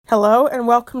Hello, and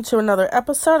welcome to another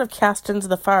episode of Cast Into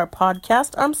the Fire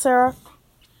podcast. I'm Sarah.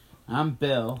 I'm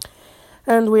Bill.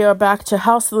 And we are back to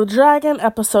House of the Dragon,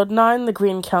 Episode 9, The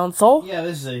Green Council. Yeah,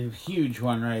 this is a huge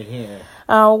one right here.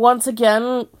 Once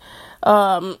again,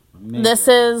 this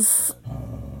is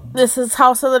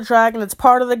House of the Dragon. It's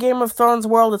part of the Game of Thrones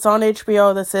world. It's on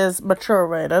HBO. This is mature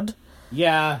rated.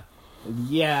 Yeah,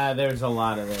 there's a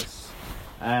lot of this.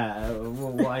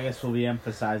 Well, I guess we'll be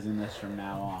emphasizing this from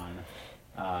now on.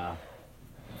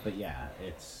 But yeah,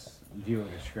 it's viewer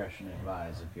discretion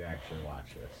advised if you actually watch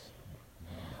this.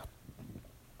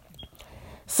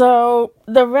 So,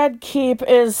 the Red Keep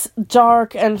is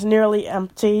dark and nearly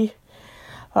empty.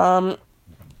 A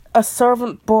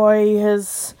servant boy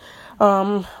is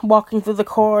walking through the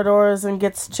corridors and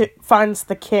finds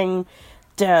the king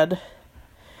dead.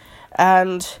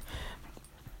 And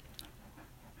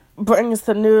brings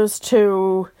the news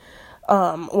to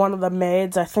one of the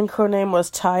maids. I think her name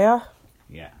was Taya.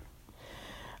 Yeah.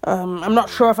 I'm not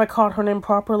sure if I caught her name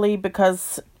properly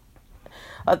because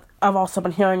I've also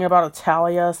been hearing about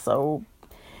Italia, so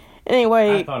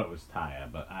anyway. I thought it was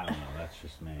Taya, but I don't know, that's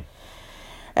just me.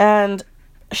 And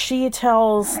she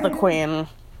tells the queen,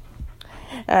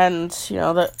 and,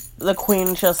 the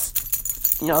queen just,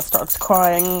 starts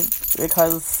crying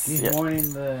because... She's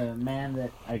mourning the man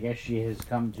that I guess she has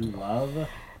come to love.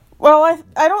 Well,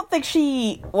 I don't think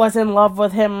she was in love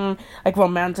with him, like,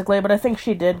 romantically, but I think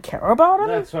she did care about him.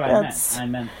 That's what I meant. I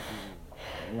meant,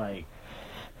 like,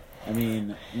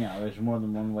 there's more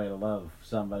than one way to love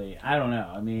somebody. I don't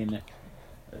know.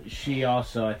 She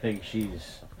also, I think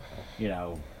she's,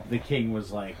 the king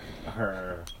was like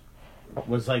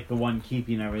the one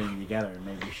keeping everything together, and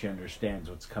maybe she understands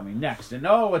what's coming next. And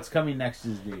what's coming next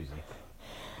is doozy.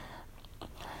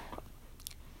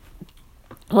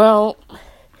 Well...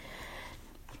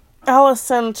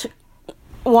 Alicent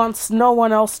wants no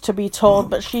one else to be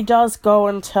told, but she does go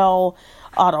and tell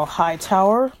Otto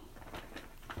Hightower.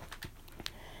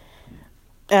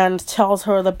 And tells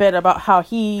her the bit about how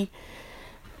he,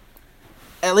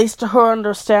 at least to her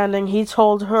understanding, he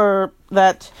told her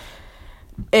that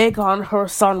Aegon, her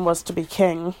son, was to be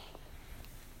king.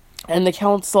 And the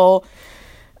council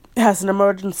has an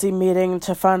emergency meeting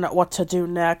to find out what to do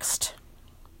next.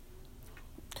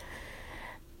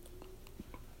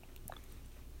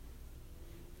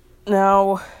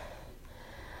 Now,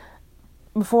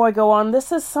 before I go on,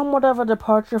 this is somewhat of a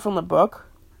departure from the book.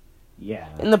 Yeah.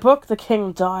 In the book, the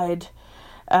king died,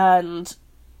 and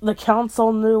the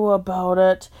council knew about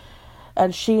it,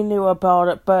 and she knew about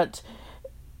it, but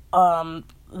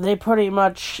they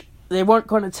weren't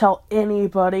going to tell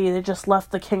anybody. They just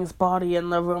left the king's body in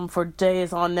the room for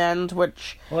days on end,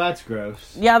 which... Well, that's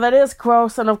gross. Yeah, that is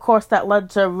gross, and of course that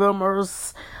led to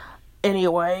rumors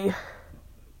anyway.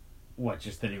 What,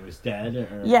 just that he was dead?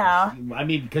 Or yeah.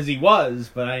 Because he was,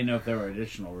 but I didn't know if there were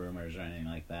additional rumors or anything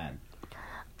like that.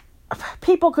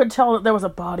 People could tell that there was a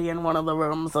body in one of the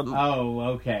rooms. And... Oh,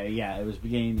 okay, yeah, it was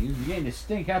beginning to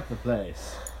stink up the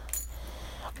place.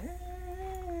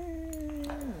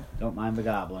 Don't mind the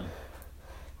goblin.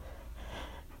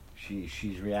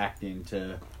 She's reacting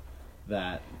to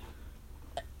that.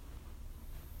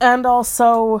 And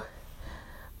also...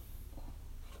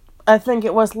 I think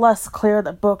it was less clear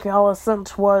that Book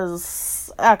Alicent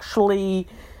was actually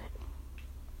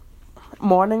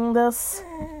mourning this.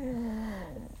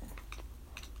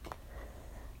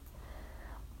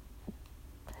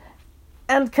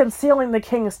 And concealing the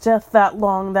king's death that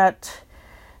long, that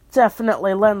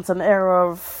definitely lends an air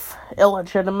of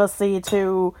illegitimacy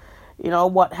to,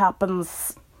 what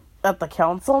happens at the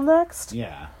council next.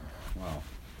 Yeah, well...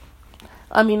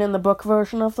 in the book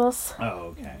version of this.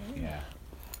 Oh, okay, yeah.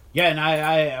 Yeah, and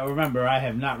I remember I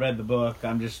have not read the book.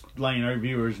 I'm just letting our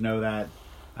viewers know that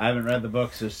I haven't read the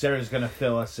book, so Sarah's going to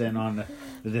fill us in on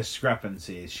the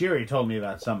discrepancies. She already told me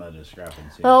about some of the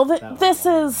discrepancies. Well, this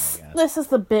is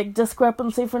the big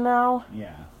discrepancy for now.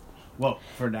 Yeah. Well,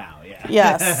 for now, yeah.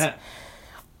 Yes.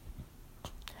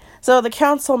 So the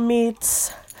council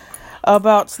meets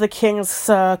about the king's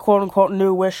quote-unquote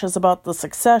new wishes about the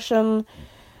succession.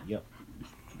 Yep.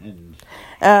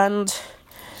 And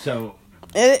so...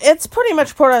 It's pretty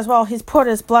much put as well. He's put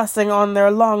his blessing on their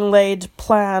long-laid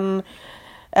plan,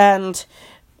 and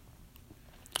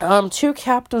 2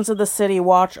 captains of the City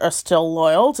Watch are still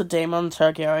loyal to Daemon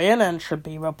Targaryen and should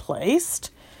be replaced.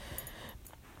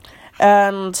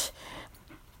 And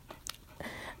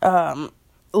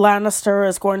Lannister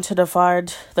is going to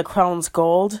divide the crown's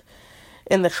gold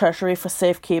in the treasury for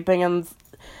safekeeping, and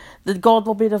the gold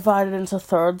will be divided into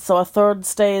thirds, so a third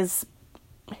stays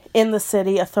in the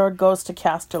city, a third goes to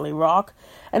Casterly Rock,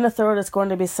 and a third is going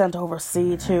to be sent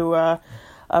overseas to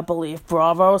I believe,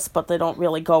 Braavos, but they don't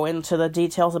really go into the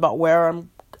details about where.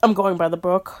 I'm going by the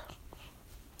book.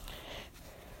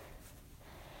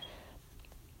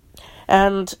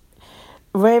 And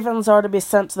ravens are to be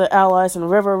sent to the allies in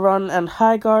Riverrun and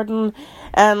Highgarden,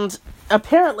 and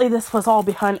apparently this was all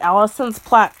behind Alicent's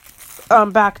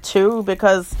back too,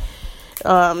 because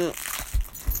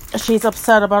she's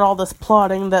upset about all this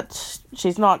plotting that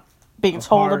she's not being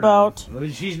told about.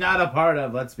 She's not a part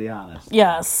of, let's be honest.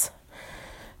 Yes.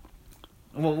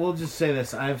 Well, we'll just say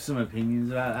this. I have some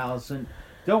opinions about Alicent.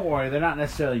 Don't worry, they're not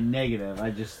necessarily negative.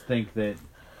 I just think that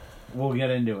we'll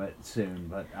get into it soon,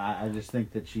 but I just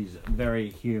think that she's very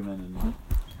human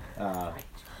and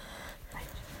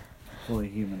fully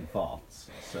human faults.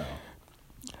 So,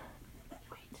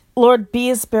 Lord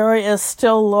Beesbury is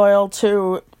still loyal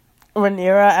to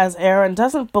Rhaenyra as heir and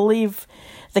doesn't believe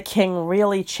the king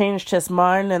really changed his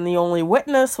mind, and the only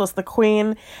witness was the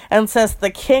queen, and says the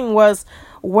king was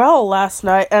well last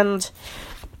night and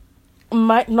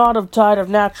might not have died of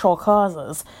natural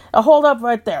causes. Hold up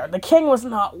right there. The king was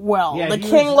not well. Yeah, the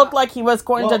king looked like he was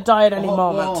going to die at any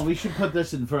moment. Well, we should put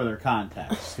this in further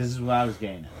context. This is what I was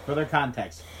getting at. Further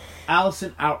context.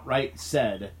 Alicent outright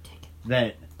said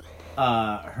that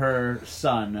her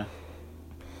son...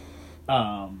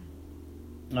 it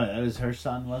was her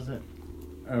son, was it?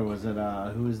 Or was it,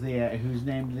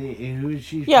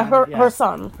 her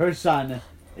son. Her son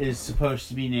is supposed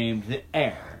to be named the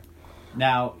heir.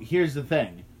 Now, here's the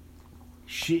thing.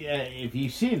 If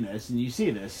you've seen this, and you see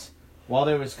this, while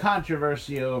there was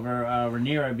controversy over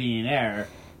Rhaenyra being heir,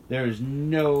 there is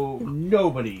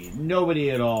nobody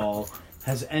at all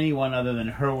has anyone other than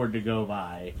her word to go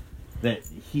by that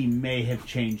he may have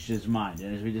changed his mind.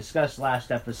 And as we discussed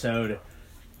last episode,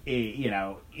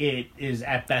 it is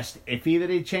at best iffy that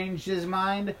he changed his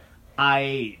mind.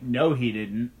 I know he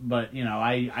didn't, but,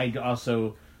 I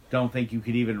also don't think you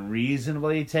could even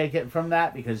reasonably take it from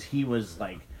that, because he was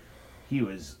high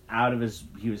out of his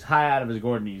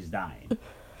gourd and he's dying.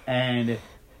 And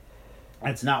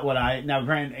that's not what now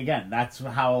granted, again, that's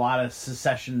how a lot of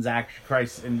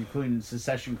crises, including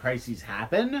secession crises,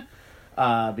 happen,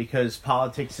 because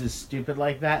politics is stupid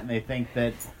like that, and they think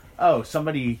that,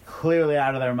 somebody clearly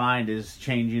out of their mind is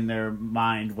changing their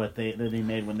mind that they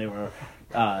made when they were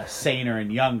saner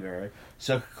and younger.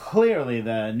 So clearly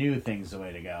the new thing's the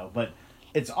way to go. But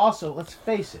it's also, let's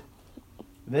face it,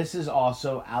 this is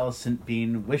also Alicent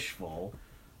being wishful.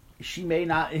 She may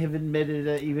not have admitted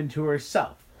it even to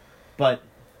herself, but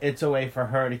it's a way for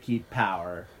her to keep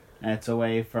power, and it's a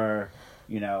way for,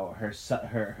 her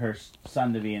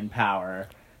son to be in power,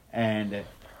 and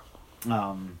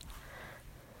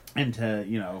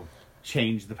to,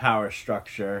 change the power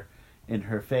structure in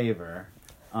her favor.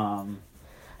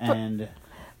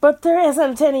 But there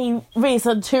isn't any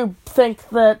reason to think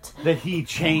that he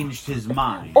changed his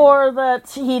mind, or that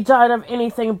he died of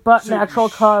anything but natural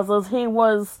causes. He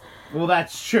was... Well,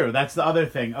 that's true. That's the other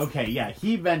thing. Okay, yeah,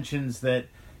 he mentions that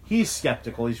he's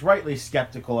skeptical. He's rightly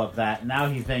skeptical of that. Now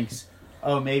he thinks,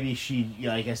 maybe she,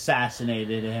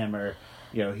 assassinated him, or,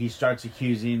 he starts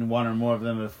accusing one or more of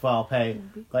them of foul play.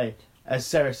 Like, as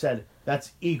Sarah said,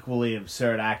 that's equally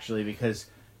absurd, actually, because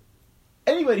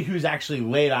anybody who's actually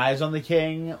laid eyes on the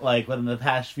king, within the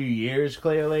past few years,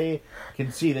 clearly,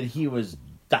 can see that he was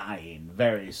dying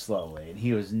very slowly, and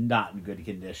he was not in good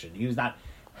condition. He was not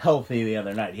healthy the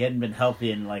other night. He hadn't been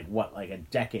healthy in, a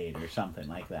decade or something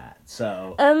like that,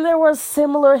 so... And there were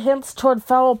similar hints toward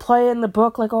foul play in the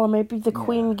book, maybe the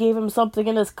queen gave him something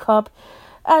in his cup.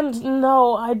 And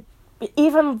no,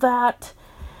 even that...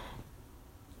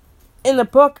 In the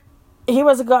book, he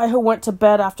was a guy who went to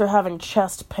bed after having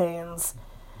chest pains.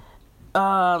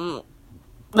 There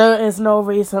is no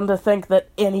reason to think that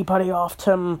anybody offed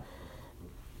him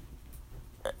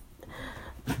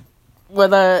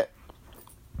with a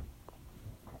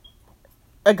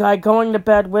guy going to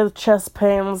bed with chest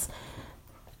pains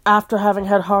after having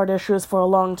had heart issues for a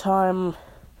long time.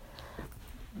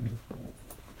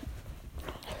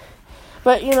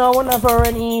 But, whenever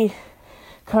any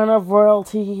kind of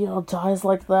royalty, dies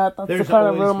like that, that's the kind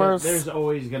of rumors. There's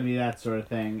always going to be that sort of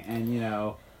thing,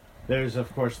 and, there's,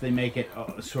 of course, they make it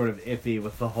sort of iffy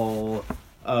with the whole,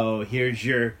 here's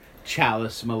your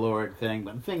chalice, my lord thing.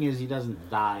 But the thing is, he doesn't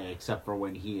die except for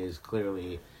when he's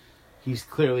clearly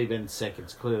been sick.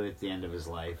 It's clearly at the end of his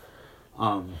life.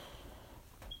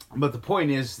 But the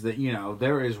point is that,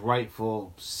 there is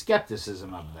rightful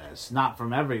skepticism of this. Not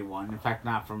from everyone. In fact,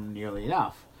 not from nearly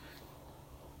enough.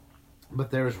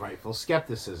 But there is rightful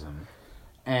skepticism.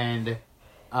 And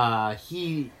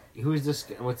who is this?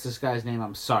 What's this guy's name?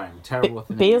 I'm sorry, I'm terrible with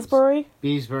the names. Beesbury?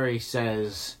 Beesbury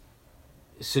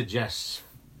suggests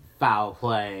foul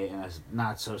play in a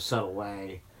not so subtle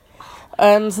way.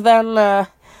 And then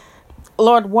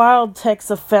Lord Wilde takes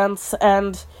offense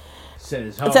and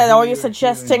Says, said, "Are you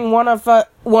suggesting one of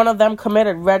them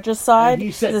committed regicide?" And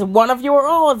he said, "One of you or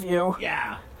all of you?"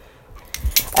 Yeah.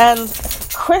 And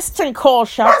Kristen Cole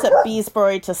shouts at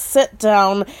Beesbury to sit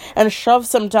down and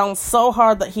shoves him down so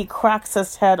hard that he cracks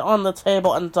his head on the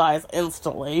table and dies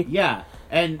instantly. Yeah.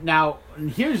 And now,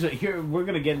 here we're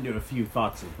going to get into a few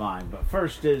thoughts of mine, but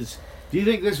first is, do you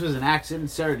think this was an accident,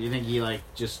 Sarah? Do you think he,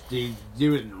 did he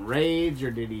do it in rage,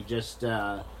 or did he just,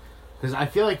 because I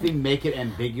feel like they make it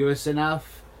ambiguous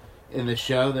enough in the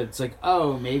show that it's like,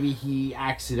 oh, maybe he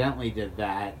accidentally did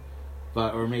that,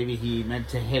 or maybe he meant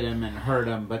to hit him and hurt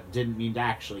him, but didn't mean to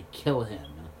actually kill him.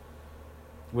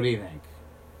 What do you think?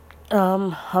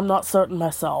 I'm not certain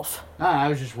myself. I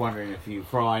was just wondering if you,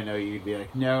 for all I know, you'd be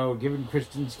like, no, given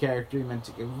Kristen's character, he meant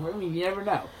to give him. I mean, you never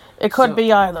know. It could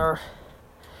be either.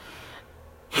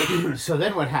 So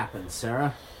then what happens,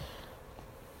 Sarah?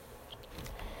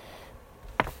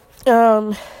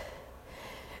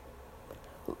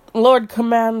 Lord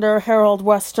Commander Harold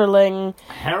Westerling.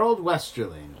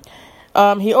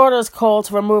 He orders Cole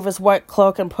to remove his white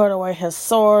cloak and put away his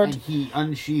sword. And he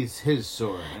unsheathes his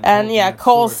sword. And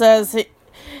Cole says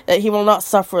that he will not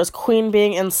suffer his queen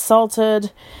being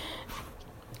insulted.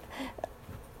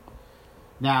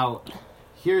 Now,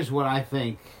 here's what I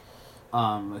think.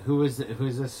 Who is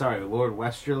this? Sorry, Lord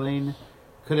Westerling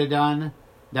could have done.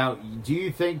 Now, do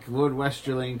you think Lord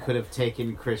Westerling could have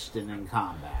taken Kristen in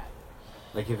combat?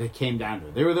 Like, if it came down to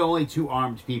it. They were the only two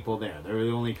armed people there. They were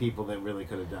the only people that really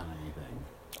could have done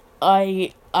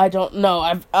anything. I don't know.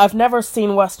 I've never seen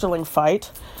Westerling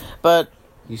fight, but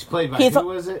he's played by who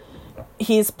was it?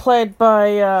 He's played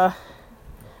by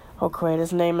oh great,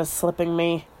 his name is slipping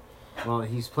me. Well,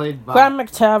 he's played by Graham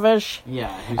McTavish.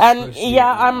 Yeah,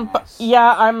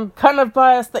 I'm kind of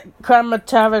biased that Graham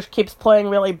McTavish keeps playing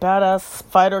really badass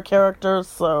fighter characters,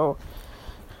 so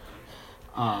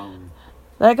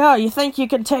like, oh, you think you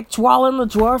can take Dwalin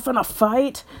the Dwarf in a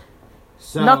fight?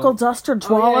 So, Knuckle Duster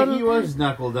Dwalin? Oh, yeah, he was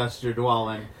Knuckle Duster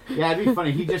Dwalin. Yeah, it'd be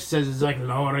funny. He just says, it's like,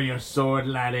 lower your sword,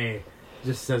 laddie.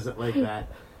 Just says it like that.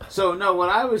 So, no, what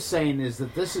I was saying is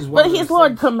that this is one But he's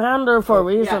Lord Commander for a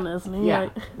reason, isn't he? Yeah.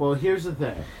 Well, here's the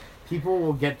thing. People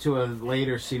will get to a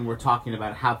later scene we're talking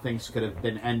about how things could have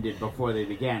been ended before they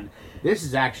began. This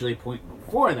is actually a point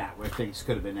before that where things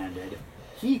could have been ended.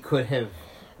 He could have,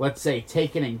 let's say,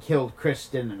 taken and killed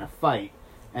Kristen in a fight,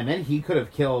 and then he could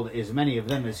have killed as many of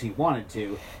them as he wanted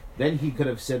to. Then he could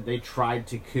have said they tried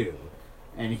to coup.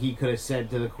 And he could have said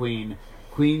to the Queen,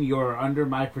 you're under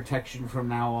my protection from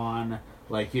now on.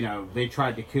 Like, they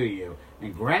tried to coup you.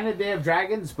 And granted, they have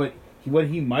dragons, but what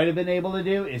he might have been able to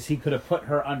do is he could have put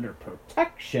her under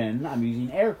protection, I'm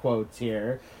using air quotes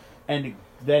here, and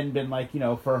then been like,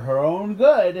 for her own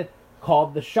good,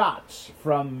 called the shots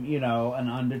from, an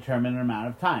undetermined amount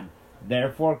of time.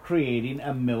 Therefore creating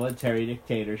a military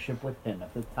dictatorship with him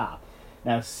at the top.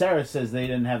 Now, Sarah says they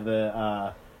didn't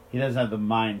have he doesn't have the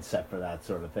mindset for that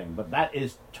sort of thing, but that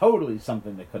is totally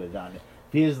something they could have done.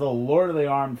 If he is the Lord of the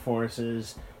Armed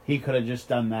Forces, he could have just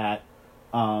done that.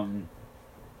 The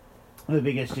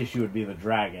biggest issue would be the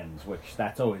dragons, which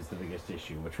that's always the biggest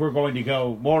issue, which we're going to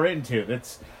go more into.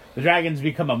 The dragons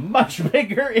become a much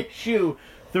bigger issue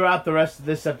throughout the rest of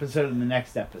this episode and the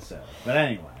next episode. But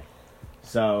anyway,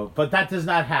 but that does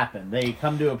not happen. They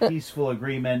come to a peaceful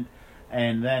agreement,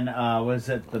 and then was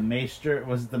it the Maester?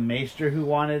 Was it the Maester who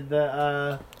wanted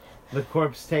the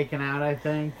corpse taken out? I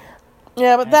think.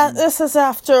 Yeah, but this is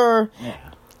after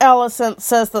Alicent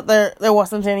says that there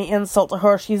wasn't any insult to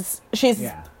her. She's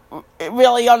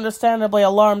really understandably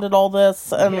alarmed at all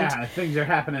this. And things are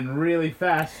happening really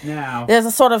fast now. There's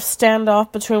a sort of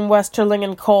standoff between Westerling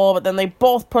and Cole, but then they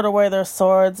both put away their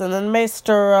swords, and then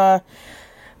Maester,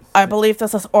 I believe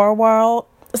this is Orwell,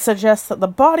 suggests that the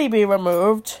body be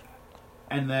removed.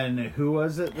 And then, who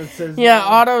was it that says that?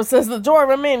 Otto says the door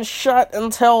remains shut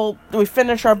until we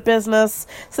finish our business.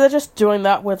 So they're just doing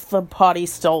that with the body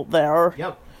still there.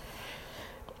 Yep.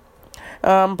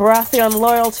 Baratheon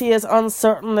loyalty is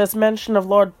uncertain. There's mention of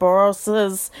Lord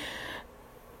Borros's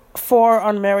 4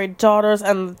 unmarried daughters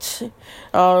and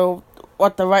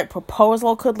what the right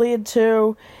proposal could lead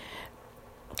to.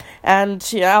 And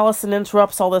Alicent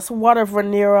interrupts all this. What of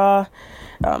Rhaenyra?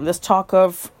 This talk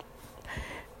of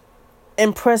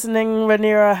imprisoning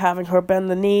Rhaenyra, having her bend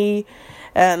the knee,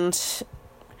 and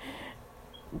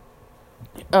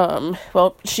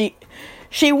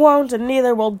she won't, and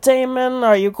neither will Daemon.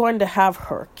 Are you going to have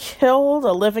her killed?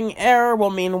 A living heir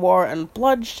will mean war and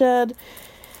bloodshed.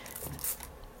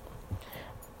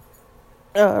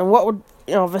 What would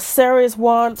Viserys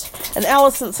want. And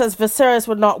Alicent says Viserys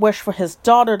would not wish for his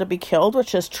daughter to be killed,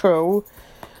 which is true.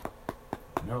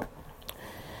 Nope.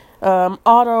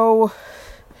 Otto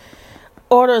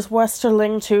orders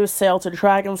Westerling to sail to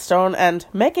Dragonstone and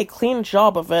make a clean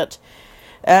job of it.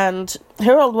 And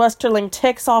Harold Westerling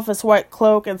takes off his white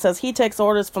cloak and says he takes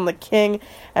orders from the king,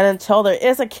 and until there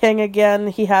is a king again,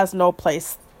 he has no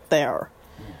place there.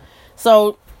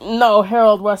 So, no,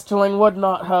 Harold Westerling would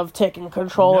not have taken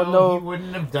control. No, he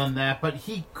wouldn't have done that, but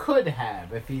he could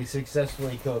have if he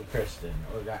successfully killed Kristen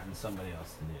or gotten somebody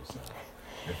else to do so.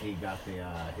 If he got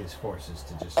his forces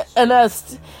to just... And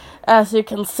as you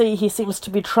can see, he seems to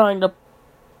be trying to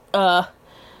bow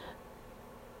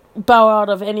out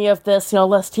of any of this,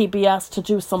 lest he be asked to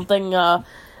do something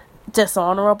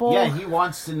dishonorable. Yeah, he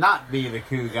wants to not be the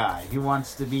coup guy. He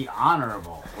wants to be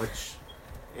honorable, which,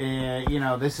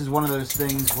 this is one of those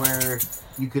things where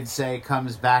you could say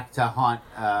comes back to haunt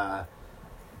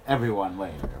everyone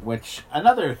later, which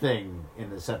another thing in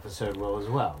this episode will as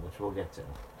well, which we'll get to.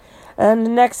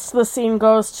 And next the scene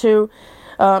goes to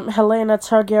Helaena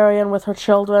Targaryen with her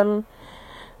children,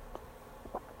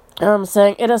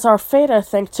 saying, "It is our fate, I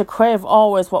think, to crave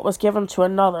always what was given to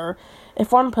another.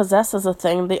 If one possesses a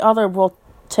thing, the other will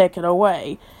take it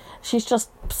away." She's just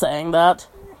saying that.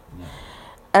 Yeah.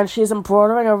 And she's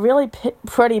embroidering a really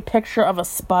pretty picture of a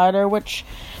spider, which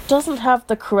doesn't have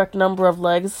the correct number of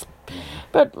legs.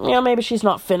 But, maybe she's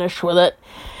not finished with it.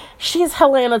 She's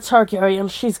Helaena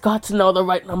Targaryen. She's got to know the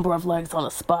right number of legs on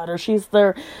a spider. She's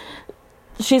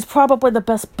probably the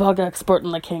best bug expert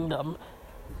in the kingdom.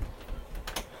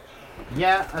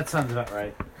 Yeah, that sounds about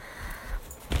right.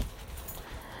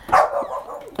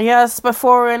 Yes,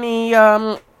 before any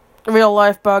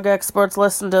real-life bug experts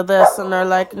listen to this and they're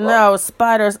like, no,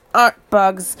 spiders aren't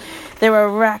bugs. They're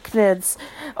arachnids.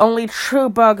 Only true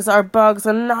bugs are bugs,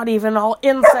 and not even all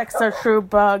insects are true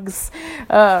bugs.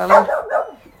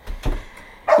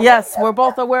 Yes, we're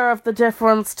both aware of the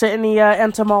difference to any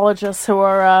entomologists who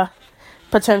are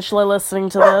potentially listening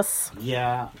to this.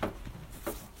 Yeah.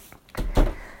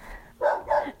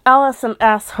 Alicent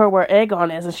asks her where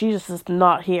Aegon is, and she just is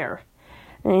not here.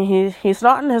 And he's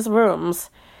not in his rooms.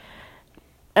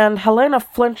 And Helaena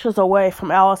flinches away from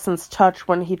Alicent's touch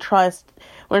when she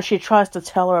tries to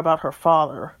tell her about her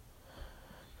father.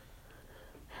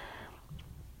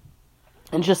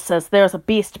 And just says, "There's a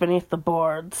beast beneath the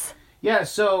boards." Yeah,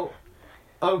 so,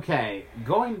 okay,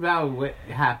 going about what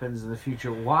happens in the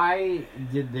future, why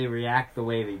did they react the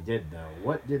way they did, though?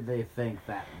 What did they think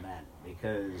that meant?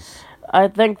 Because... I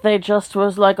think they just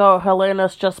was like, oh,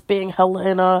 Helena's just being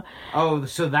Helaena. Oh,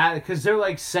 so that... Because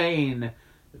they're, saying...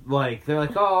 they're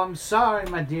like, oh, I'm sorry,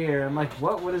 my dear. I'm like,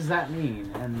 what does that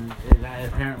mean? And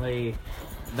apparently...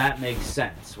 That makes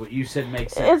sense. What you said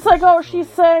makes sense. It's like, oh, she's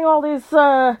saying all these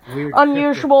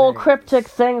unusual, cryptic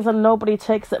things, and nobody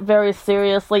takes it very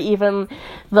seriously, even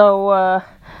though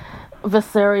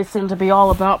Viserys seemed to be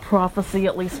all about prophecy,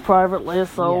 at least privately,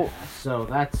 so... Yeah, so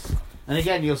that's... And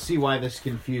again, you'll see why this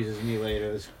confuses me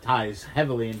later. This ties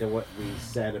heavily into what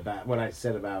I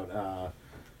said about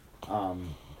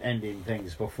ending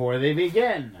things before they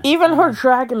begin. Even her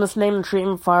dragon is named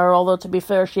Dreamfire, although to be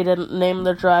fair, she didn't name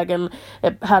the dragon.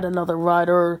 It had another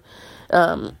rider.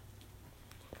 I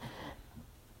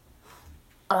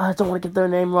don't want to get their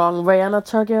name wrong. Rhaena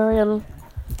Targaryen?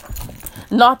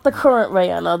 Not the current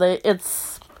Rhaena.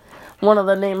 It's one of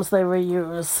the names they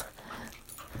reuse.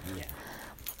 Yeah.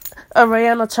 A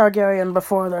Rhaena Targaryen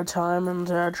before their time, and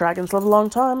dragons live a long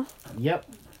time. Yep.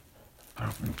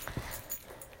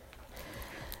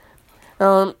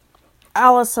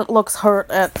 Alicent looks hurt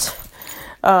at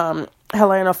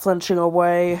Helaena flinching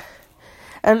away,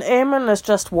 and Aemon is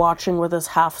just watching with his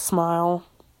half-smile.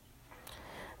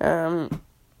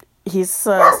 He's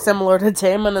similar to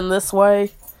Daemon in this way.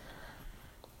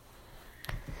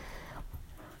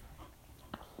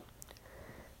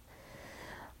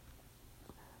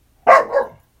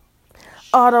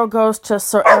 Otto goes to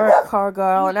Sir Eric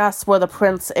Cargyle and asks where the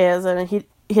prince is, and he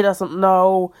doesn't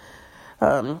know.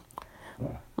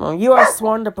 Well, you are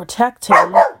sworn to protect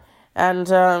him,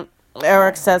 and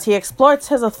Eric says he exploits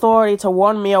his authority to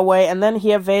warn me away, and then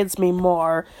he evades me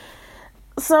more.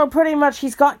 So pretty much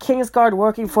he's got Kingsguard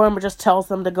working for him, but just tells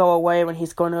them to go away when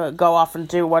he's going to go off and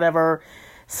do whatever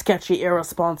sketchy,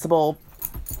 irresponsible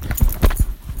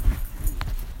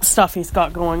stuff he's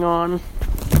got going on.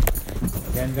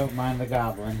 Again, don't mind the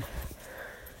goblin.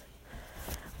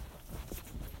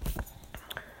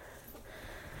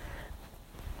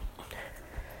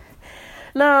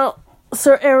 Now,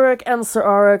 Sir Eric and Sir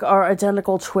Auric are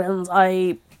identical twins.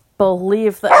 I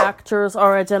believe the actors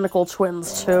are identical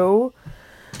twins, too.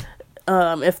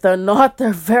 If they're not,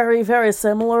 they're very, very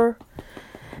similar.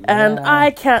 And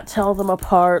I can't tell them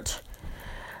apart.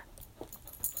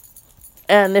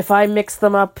 And if I mix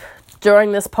them up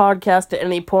during this podcast at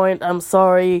any point, I'm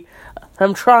sorry.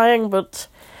 I'm trying, but...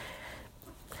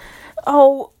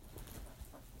 Oh...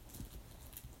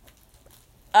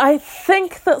 I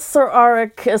think that Sir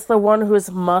Auric is the one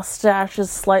whose mustache is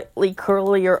slightly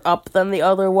curlier up than the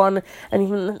other one, and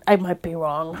even I might be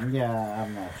wrong. Yeah,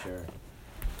 I'm not sure.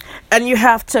 And you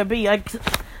have to be like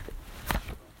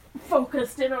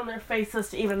focused in on their faces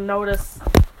to even notice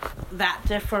that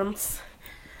difference,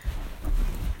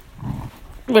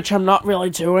 which I'm not really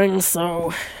doing,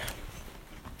 so...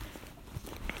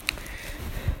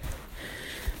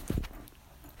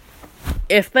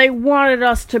 If they wanted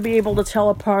us to be able to tell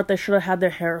apart, they should have had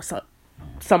their hair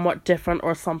somewhat different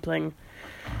or something.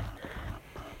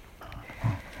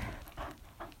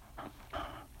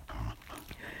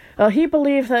 He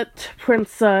believed that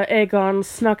Prince Aegon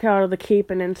snuck out of the keep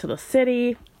and into the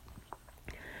city,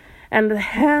 and the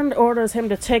Hand orders him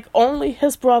to take only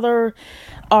his brother,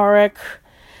 Auric,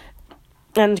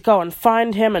 and go and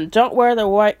find him, and don't wear the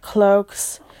white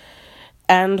cloaks.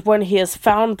 And when he is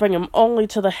found, bring him only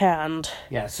to the Hand.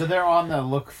 Yeah, so they're on the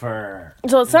look for...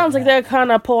 So it sounds like they're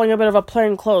kind of pulling a bit of a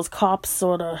plainclothes cop,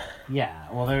 sort of. Yeah,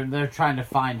 well, they're trying to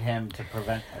find him to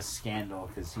prevent a scandal,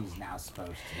 because he's now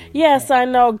supposed to be... Yes, I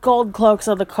know, gold cloaks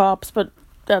are the cops, but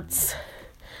that's...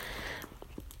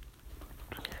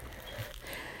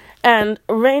 And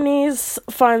Rhaenys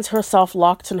finds herself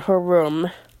locked in her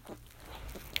room.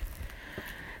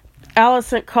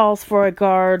 Alicent calls for a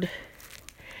guard...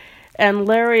 And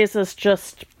Larys is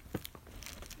just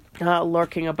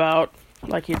lurking about,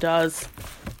 like he does.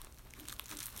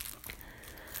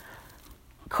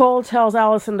 Cole tells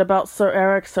Alicent about Sir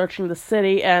Eric searching the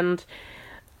city, and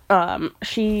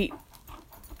she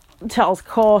tells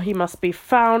Cole he must be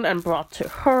found and brought to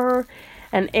her.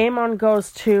 And Aemon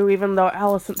goes too, even though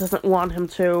Alicent doesn't want him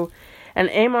to. And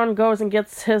Aemon goes and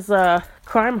gets his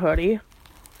crime hoodie.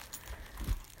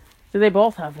 They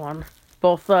both have one.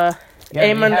 Both,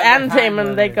 Aemon and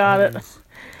Daemon, they got hoodies.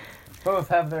 it. Both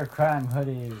have their crime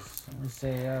hoodies. We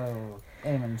say, oh,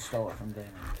 Aemon stole it from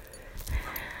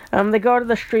Daemon. They go to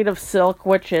the Street of Silk,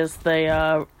 which is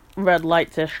the red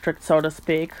light district, so to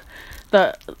speak.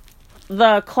 The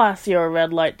classier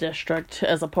red light district,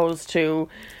 as opposed to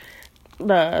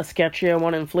the sketchier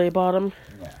one in Flea Bottom.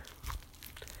 Yeah.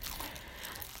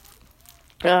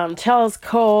 Tells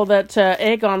Cole that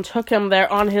Aegon took him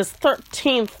there on his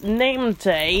 13th name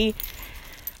day.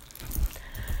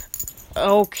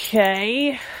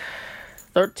 Okay.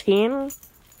 13?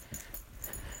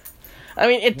 I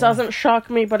mean, it doesn't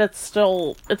shock me, but it's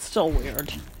still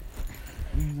weird.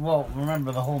 Well,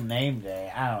 remember the whole name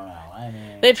day. I don't know. I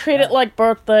mean, they treat it like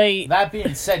birthday. That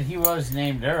being said, he was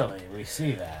named early. We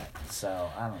see that. So,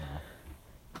 I don't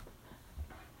know.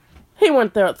 He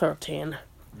went there at 13.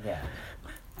 Yeah.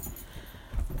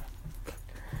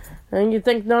 And you'd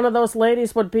think none of those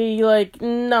ladies would be like,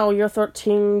 no, you're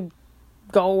 13,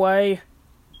 go away.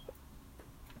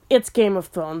 It's Game of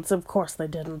Thrones, of course they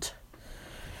didn't.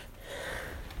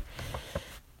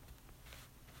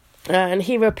 And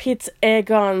he repeats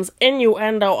Aegon's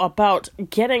innuendo about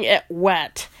getting it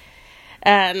wet.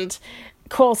 And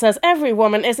Cole says, every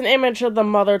woman is an image of the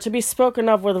mother to be spoken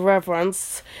of with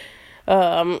reverence.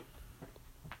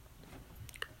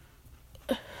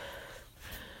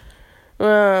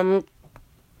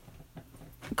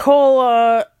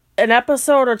 Cole, an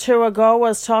episode or two ago,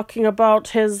 was talking about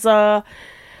his,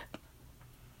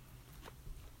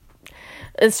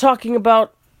 is talking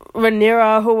about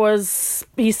Rhaenyra,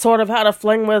 he sort of had a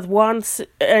fling with once,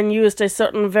 and used a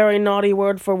certain very naughty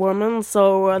word for women,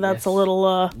 so that's yes. A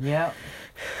little, Yeah.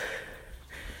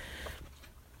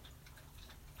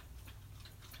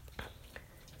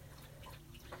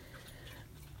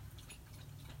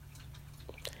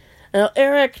 Now,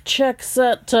 Eric checks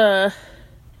at, well,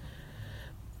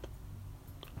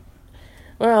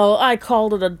 I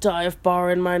called it a dive bar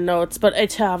in my notes, but a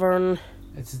tavern.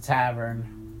 It's a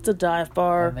tavern. It's a dive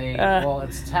bar. Well,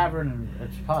 it's a tavern, and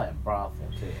it's probably a brothel,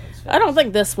 too. I don't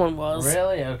think this one was.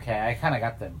 Really? Okay, I kind of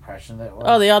got the impression that it was.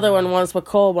 Oh, the other one was, but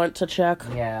Cole went to check.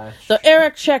 Yeah. So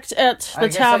Eric checked at the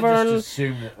tavern. I just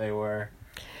assumed that they were.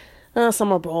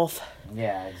 Some are both.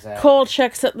 Yeah, exactly. Cole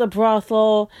checks at the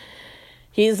brothel.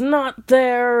 He's not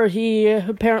there. He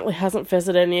apparently hasn't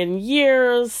visited in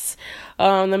years.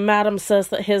 The madam says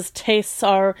that his tastes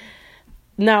are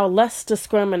now less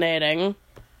discriminating.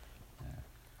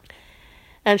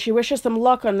 And she wishes them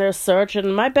luck on their search,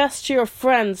 and my best to your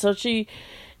friend. So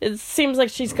it seems like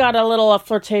she's got a little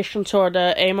flirtation toward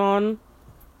Aemon.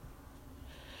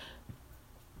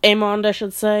 Aemond, I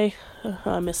should say.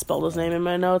 I misspelled his name in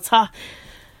my notes.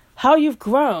 How you've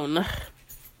grown.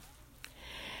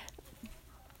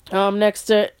 Next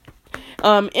to,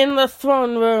 in the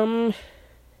throne room,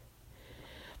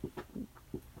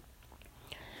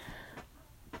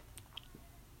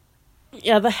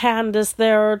 yeah, the Hand is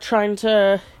there trying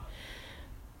to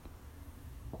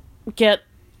get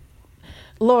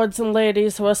lords and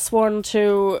ladies who are sworn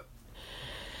to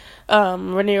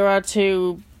Rhaenyra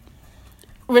to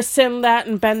rescind that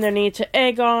and bend their knee to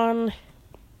Aegon.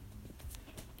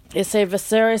 They say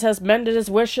Viserys has mended his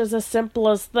wishes, as simple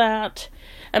as that.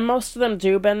 And most of them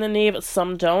do bend the knee, but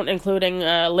some don't, including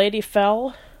Lady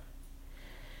Fell.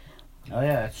 Oh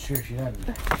yeah, that's true, she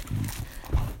doesn't.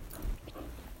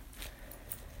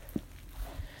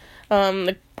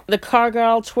 The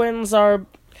Cargyle twins are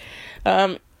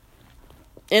in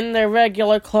their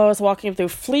regular clothes walking through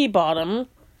Flea Bottom,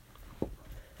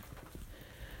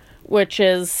 which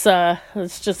is,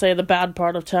 let's just say, the bad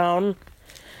part of town.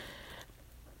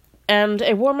 And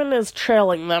a woman is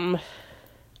trailing them,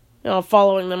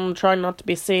 following them, trying not to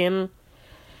be seen.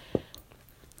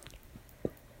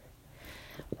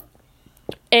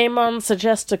 Aemon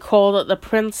suggests to Cole that the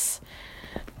prince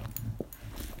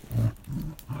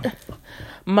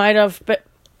might have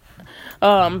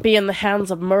be in the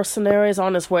hands of mercenaries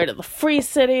on his way to the Free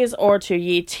Cities or to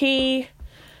Yi Ti.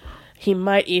 He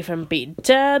might even be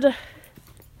dead.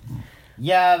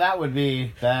 Yeah, that would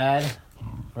be bad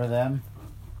for them.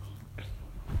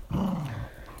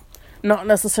 Not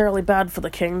necessarily bad for the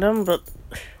kingdom, but...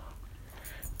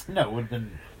 No, it would have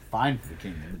been fine for the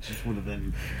kingdom. It just would have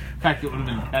been... In fact, it would have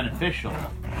been beneficial.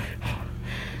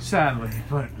 Sadly,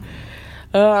 but...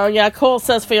 Cole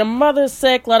says, for your mother's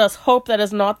sake, let us hope that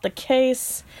is not the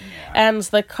case. Yeah. And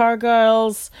the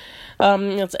Cargyles,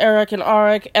 it's Eric and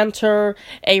Arik, enter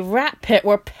a rat pit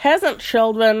where peasant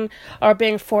children are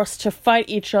being forced to fight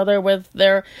each other with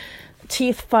their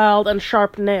teeth filed and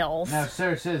sharp nails. Now,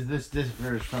 Sarah says this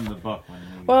differs from the book when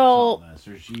you saw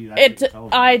this, or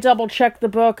I double-checked the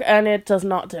book, and it does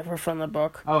not differ from the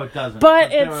book. Oh, it doesn't.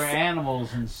 But there were animals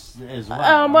as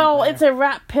well. Well, it's a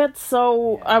rat pit,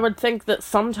 so yeah. I would think that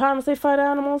sometimes they fight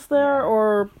animals there,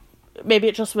 or maybe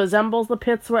it just resembles the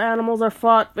pits where animals are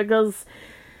fought, because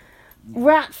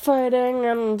rat fighting,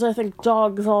 and I think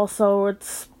dogs also,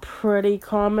 it's pretty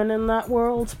common in that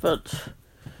world, but...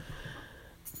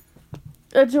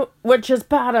 which is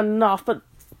bad enough, but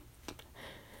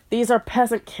these are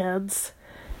peasant kids.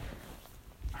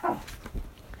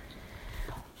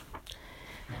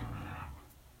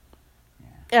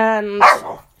 And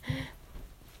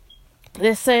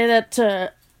they say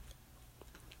that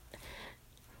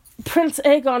Prince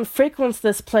Aegon frequents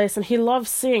this place and he loves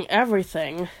seeing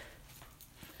everything.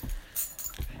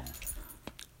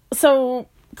 So,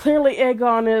 clearly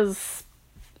Aegon is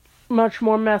much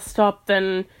more messed up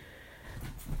than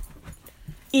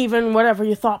even whatever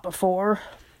you thought before.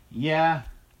 Yeah.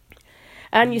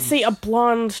 And you see a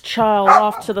blonde child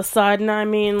off to the side, and I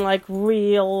mean, like,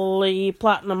 really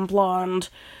platinum blonde.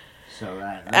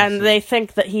 And they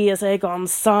think that he is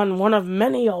Aegon's son, one of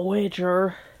many, I'll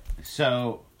wager.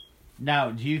 So,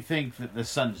 now, do you think that the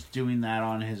son's doing that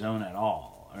on his own at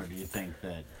all? Or do you think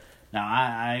that...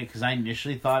 Now, because I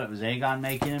initially thought it was Aegon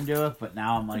making him do it, but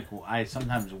now I'm like, well, I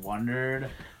sometimes wondered,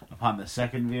 upon the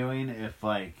second viewing, if,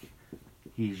 like...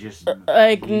 He's just...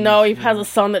 no, he has a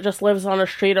son that just lives on the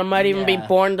street or might even be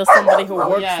born to somebody who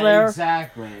works there.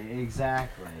 Exactly.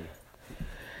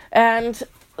 And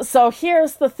so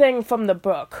here's the thing from the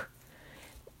book.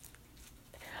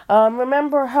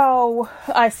 Remember how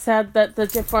I said that the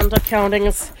different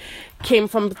accountings came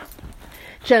from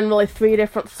generally 3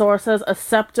 different sources? A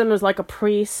septon was like a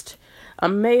priest, a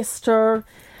maester,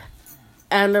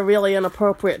 and a really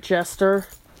inappropriate jester.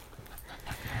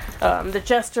 The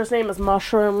jester's name is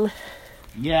Mushroom.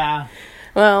 Yeah.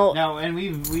 Well... No, and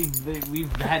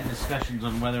we've had discussions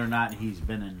on whether or not he's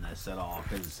been in this at all,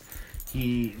 because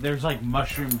there's like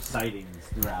mushroom sightings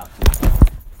throughout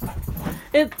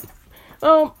this.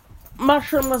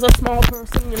 Mushroom was a small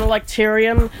person, like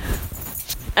Tyrion,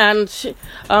 and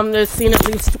there's seen at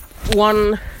least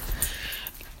one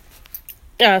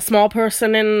small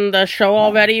person in the show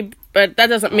already, but that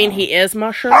doesn't mean he is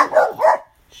Mushroom.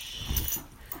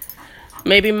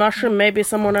 Maybe Mushroom, maybe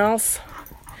someone else.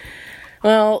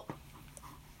 Well,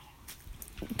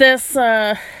 this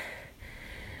was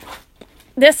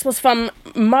from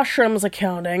Mushroom's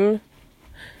accounting.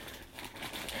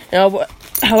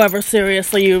 However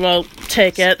seriously you will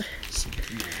take it.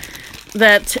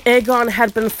 That Aegon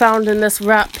had been found in this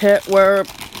rat pit where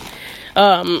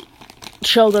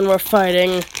children were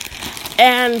fighting,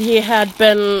 and he had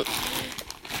been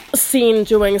seen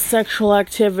doing sexual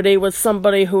activity with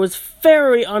somebody who is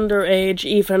very underage,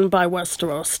 even by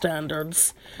Westeros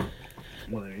standards.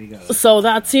 Well, there you go. So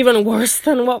that's even worse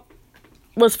than what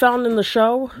was found in the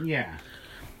show. Yeah.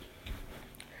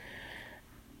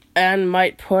 And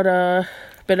might put a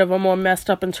bit of a more messed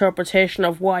up interpretation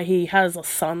of why he has a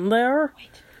son there.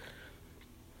 Wait.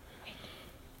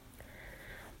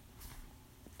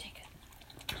 Take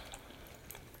it.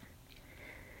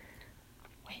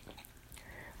 Wait.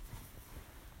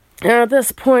 And at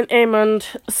this point,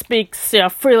 Aemond speaks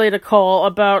freely to Cole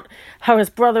about how his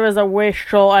brother is a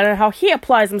wastrel and how he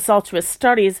applies himself to his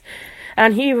studies,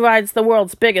 and he rides the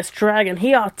world's biggest dragon.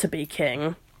 He ought to be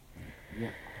king. Yeah.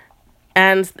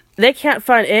 And they can't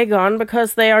find Aegon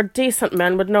because they are decent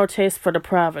men with no taste for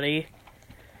depravity.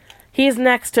 He's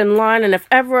next in line, and if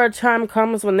ever a time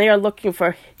comes when they are looking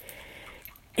for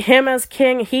him as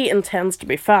king, he intends to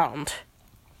be found.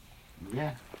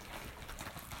 Yeah.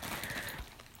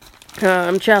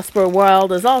 Jasper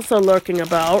Wilde is also lurking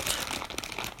about.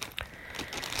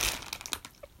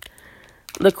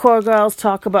 The Corgylls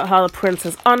talk about how the prince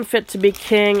is unfit to be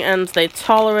king, and they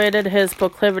tolerated his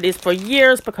proclivities for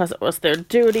years because it was their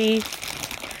duty.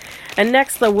 And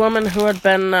next, the woman who had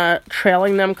been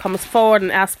trailing them comes forward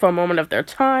and asks for a moment of their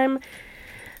time.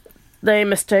 They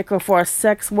mistake her for a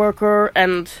sex worker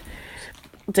and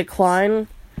decline.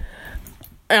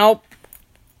 Now,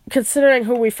 considering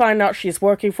who we find out she's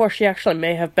working for, she actually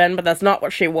may have been, but that's not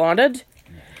what she wanted.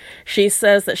 She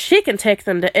says that she can take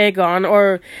them to Aegon,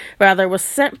 or rather was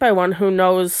sent by one who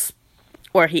knows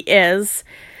where he is,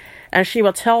 and she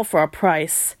will tell for a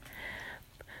price.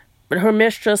 But her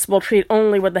mistress will treat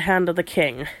only with the hand of the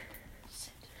king.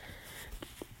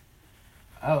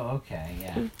 Oh, okay,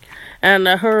 yeah. And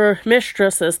her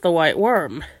mistress is the White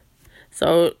Worm.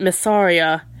 So,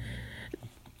 Missaria,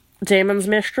 Daemon's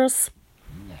mistress.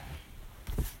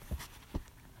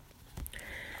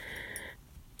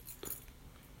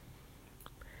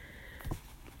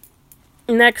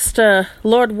 Next,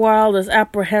 Lord Wilde is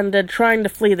apprehended trying to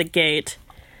flee the gate,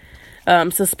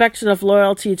 suspected of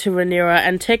loyalty to Rhaenyra,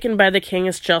 and taken by the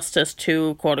king's justice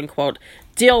to, quote-unquote,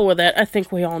 deal with it. I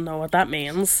think we all know what that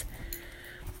means.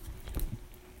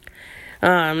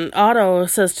 Otto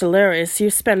says to Larys, "You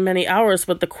spend many hours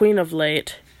with the queen of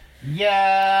late."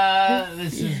 Yeah,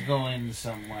 this is going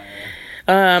somewhere.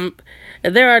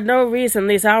 There are no reason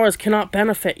these hours cannot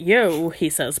benefit you, he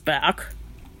says back.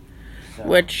 So,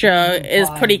 Which is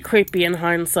pretty creepy in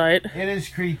hindsight. It is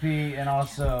creepy, and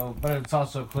also, but it's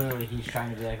also clearly he's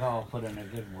trying to be like, oh, I'll put in a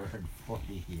good word for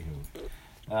you.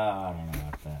 I don't know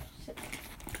about that.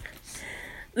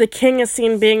 The king is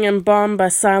seen being embalmed by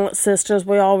Silent Sisters.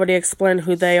 We already explained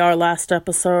who they are last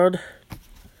episode.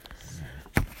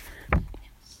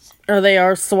 Or they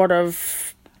are sort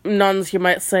of nuns, you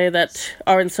might say, that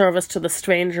are in service to the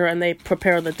stranger, and they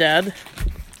prepare the dead.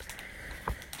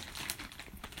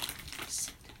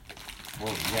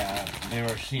 Well, yeah, they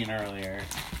were seen earlier.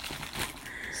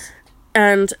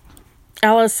 And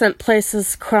Alicent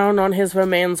places crown on his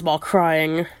remains while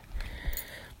crying.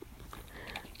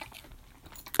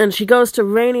 And she goes to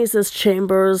Rhaenys'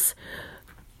 chambers,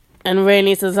 and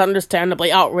Rhaenys is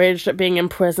understandably outraged at being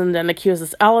imprisoned and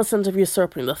accuses Alicent of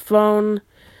usurping the throne.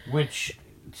 Which,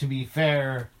 to be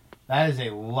fair, that is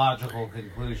a logical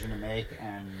conclusion to make,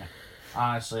 and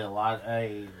honestly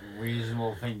a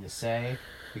reasonable thing to say.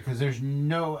 Because there's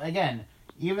no, again,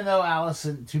 even though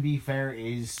Alicent, to be fair,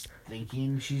 is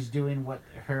thinking she's doing what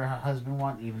her husband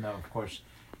wants, even though, of course,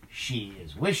 she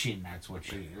is wishing that's what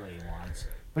she really wants,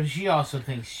 but she also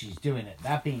thinks she's doing it.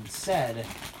 That being said,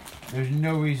 there's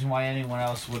no reason why anyone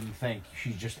else wouldn't think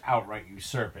she's just outright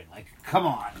usurping. Like, come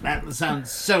on, that sounds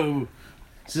so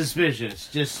suspicious.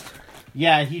 Just,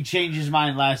 yeah, he changed his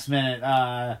mind last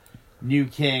minute, new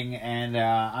king, and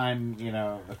I'm,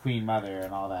 a queen mother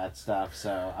and all that stuff,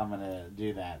 so I'm gonna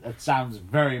do that. That sounds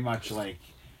very much like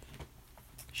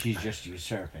she's just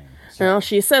usurping. So.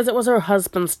 She says it was her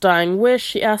husband's dying wish.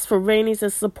 She asks for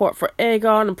Rhaenys' support for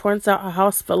Aegon and points out how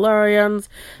House Valerian's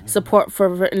support for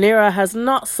Rhaenyra has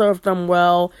not served them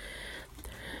well.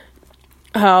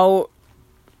 How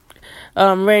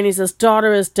Rhaenys'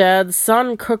 daughter is dead,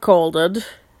 son cuckolded,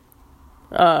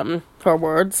 her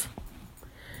words.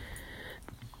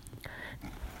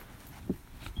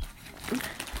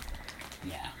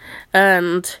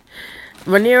 And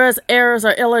Rhaenyra's heirs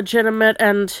are illegitimate,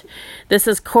 and this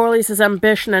is Corlys'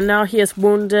 ambition, and now he is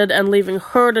wounded and leaving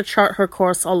her to chart her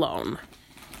course alone.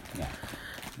 Yeah.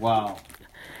 Well.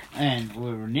 And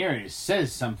Rhaenyra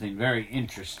says something very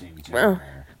interesting to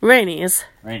her. Rhaenys.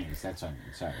 Rhaenys, that's what I mean.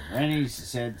 Sorry. Rhaenys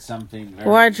said something very...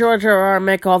 Why George R.R.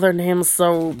 make all their names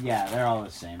so... Yeah, they're all the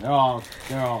same. They're all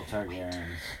Targaryens.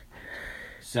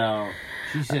 So,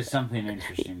 she says something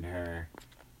interesting to her.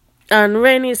 And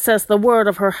Rhaenys says the word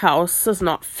of her house is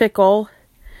not fickle.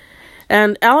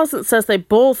 And Alicent says they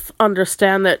both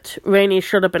understand that Rhaenys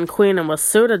should have been queen and was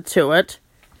suited to it.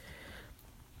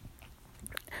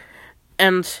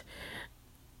 And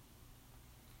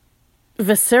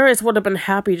Viserys would have been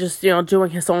happy just,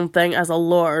 doing his own thing as a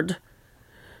lord.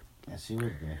 Yes, he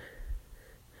would be.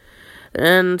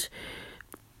 And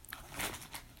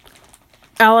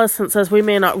Alicent says we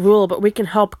may not rule, but we can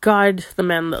help guide the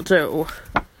men that do.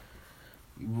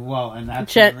 Well, and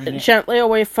that's... Gently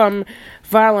away from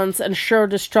violence and sure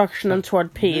destruction and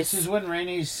toward peace. This is when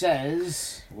Rhaenys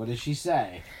says... What does she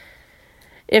say?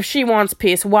 If she wants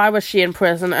peace, why was she in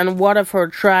prison? And what of her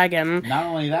dragon? Not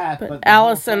only that, but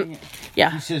Alicent...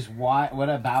 Yeah. She says, why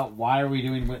are we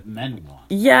doing what men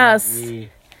want? Yes.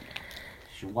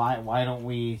 Why don't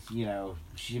we,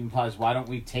 she implies, why don't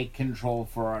we take control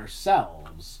for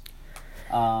ourselves?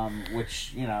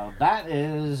 Which, that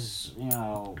is,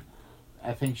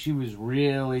 I think she was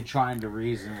really trying to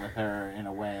reason with her in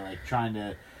a way, like trying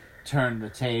to turn the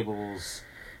tables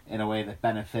in a way that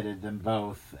benefited them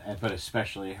both, but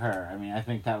especially her. I mean, I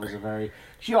think that was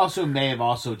she also may have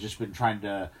also just been trying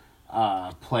to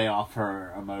play off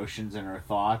her emotions and her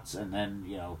thoughts, and then,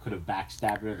 could have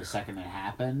backstabbed her the second it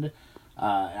happened.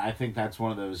 I think that's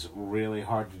one of those really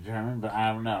hard to determine, but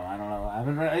I don't know. I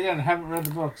haven't read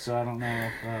the book, so I don't know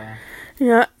if...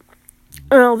 Yeah.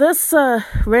 Well, this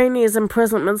Rhaenys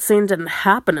imprisonment scene didn't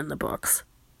happen in the books.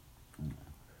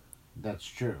 That's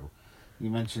true. You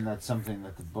mentioned that's something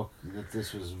that that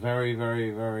this was very,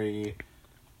 very, very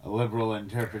a liberal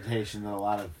interpretation that a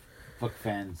lot of book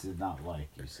fans did not like,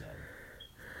 you said.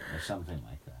 Or something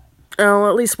like that. Well,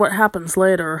 at least what happens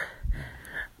later.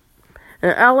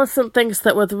 Alicent thinks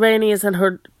that with Rhaenys and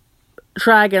her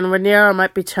dragon, Rhaenyra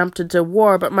might be tempted to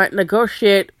war, but might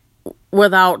negotiate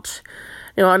without,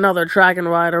 another dragon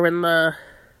rider in the...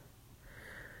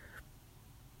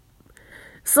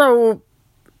 So,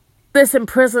 this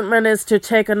imprisonment is to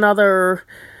take another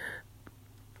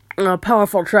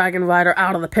powerful dragon rider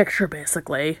out of the picture,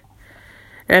 basically.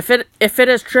 And if it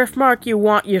is Driftmark you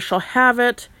want, you shall have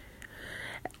it.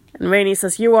 And Rhaenys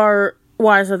says, you are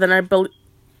wiser than I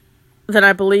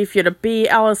believe you to be.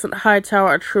 Alicent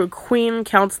Hightower, a true queen,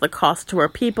 counts the cost to her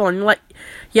people, and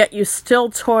yet you still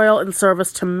toil in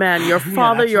service to men. Your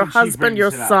father, your husband,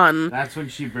 your son. That's when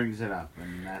she brings it up,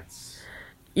 and that's...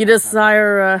 You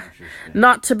desire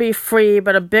not to be free,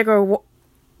 but a bigger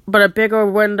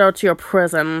window to your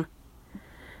prison.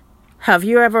 Have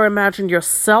you ever imagined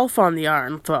yourself on the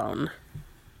Iron Throne?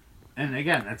 And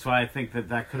again, that's why I think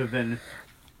that could have been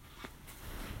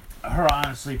her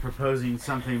honestly proposing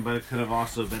something, but it could have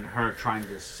also been her trying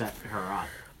to set her up.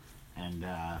 And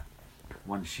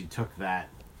when she took that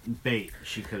bait,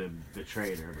 she could have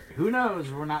betrayed her. But who knows?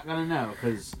 We're not going to know,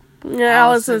 because... Yeah,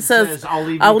 Alicent says,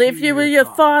 I'll leave you with your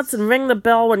thoughts and ring the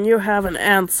bell when you have an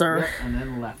answer. Yep, and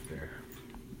then left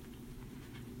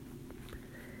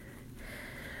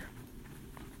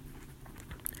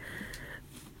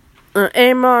her.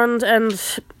 Aemond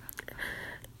and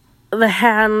the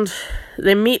Hand,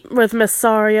 they meet with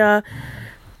Mysaria.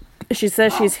 She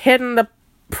says she's hidden the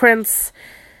prince.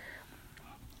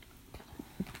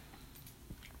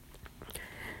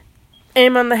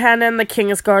 Aemon the Hand and the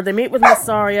Kingsguard, they meet with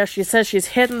Mysaria. She says she's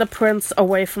hidden the prince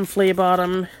away from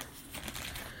Fleabottom.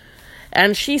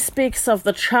 And she speaks of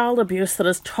the child abuse that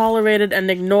is tolerated and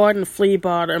ignored in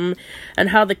Fleabottom, and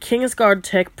how the Kingsguard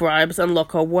take bribes and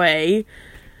look away.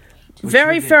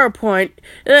 Very fair point.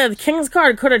 The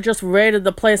Kingsguard could have just raided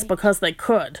the place because they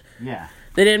could. Yeah.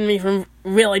 They didn't even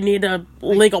really need a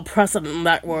legal precedent in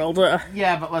that world.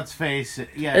 Yeah, but let's face it.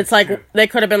 Yeah, it's like, true. They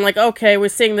could have been like, okay, we're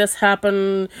seeing this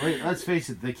happen. Wait, let's face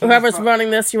it. Whoever's running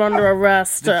this, you're under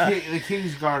arrest. The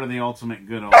Kingsguard are the ultimate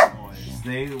good old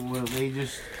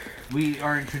boys. We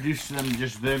are introduced to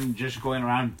them just going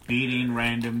around beating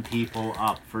random people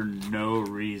up for no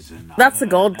reason. That's the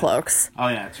Gold Cloaks. Oh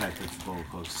yeah, that's right. That's the Gold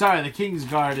Cloaks. Sorry, the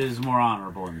Kingsguard is more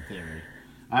honorable in theory.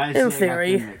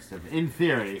 In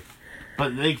theory.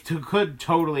 But they could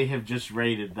totally have just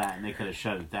raided that, and they could have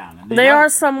shut it down. And they are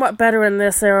somewhat better in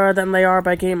this era than they are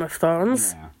by Game of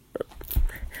Thrones. Yeah.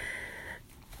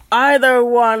 Either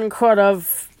one could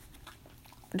have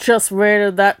just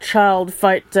raided that child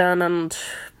fight den and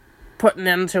put an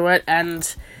end to it,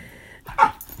 and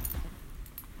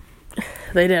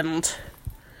they didn't.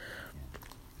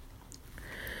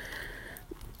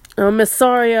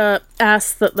 Mysaria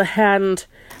asks that the Hand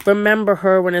remember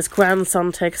her when his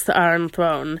grandson takes the Iron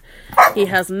Throne. He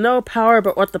has no power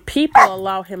but what the people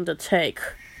allow him to take,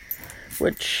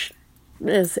 which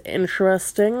is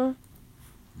interesting.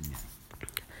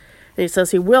 He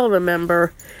says he will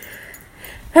remember.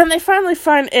 And they finally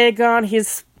find Aegon.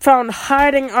 He's found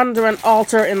hiding under an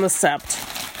altar in the Sept.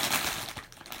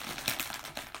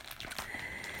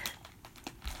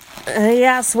 He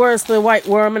asks where's the White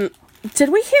Worm, and did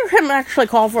we hear him actually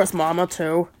call for his mama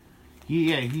too?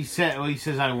 He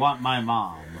says, I want my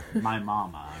mom. My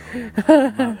mama.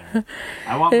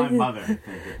 I want my mother, I think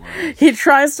it was. He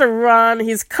tries to run.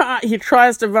 He's caught. He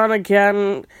tries to run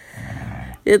again.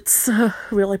 It's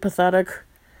really pathetic.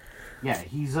 Yeah,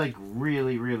 he's like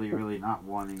really, really, really not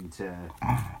wanting to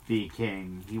be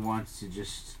king. He wants to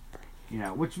just,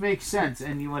 which makes sense.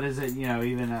 And what is it,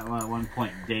 even at one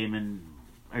point, Daemon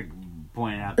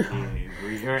pointed out that he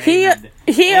agreed. Or He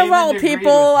Aemond of all agreed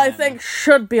people, with I him. think,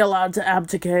 should be allowed to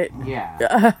abdicate.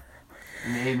 Yeah.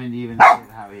 And Aemond even said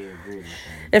how he agreed with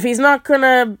him. If he's not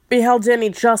gonna be held to any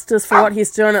justice for what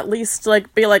he's doing, at least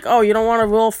be like, oh, you don't want to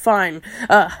rule? Fine.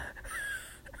 Yeah.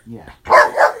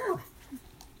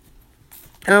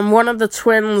 One of the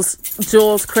twins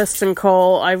duels Kristen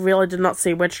Cole. I really did not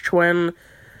see which twin.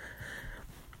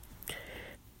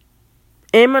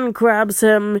 Aemon grabs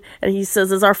him, and he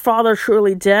says, is our father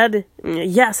truly dead?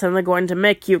 Yes, and they're going to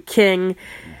make you king.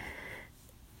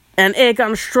 And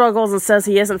Aegon struggles and says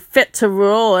he isn't fit to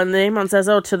rule, and Aemon says,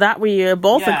 oh, to that we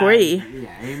both agree.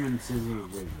 Yeah, Aemon says he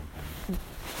agrees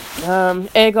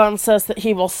with Aegon says that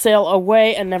he will sail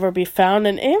away and never be found,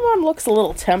 and Aemon looks a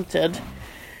little tempted.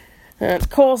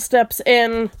 Cole steps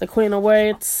in, the queen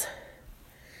awaits.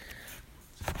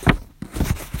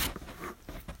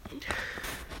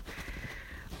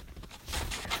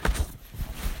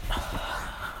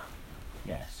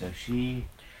 Yeah, so she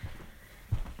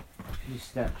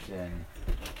steps in.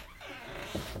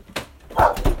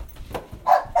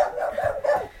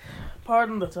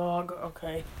 Pardon the dog,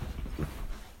 okay.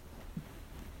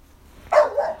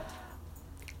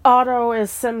 Otto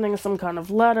is sending some kind of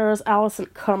letters.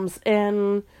 Alicent comes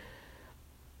in.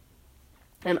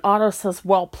 And Otto says,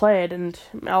 well played. And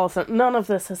Alicent, none of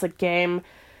this is a game.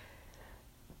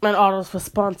 And Otto's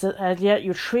response is, and yet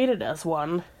you treat it as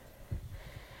one.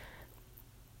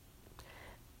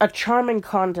 A charming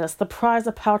contest. The prize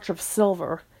a pouch of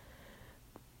silver.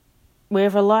 We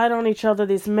have relied on each other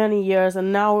these many years,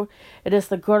 and now it is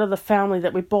the good of the family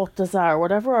that we both desire.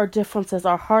 Whatever our differences,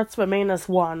 our hearts remain as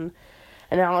one.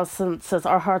 And Alicent says,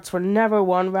 our hearts were never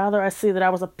one. Rather, I see that I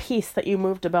was a piece that you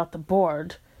moved about the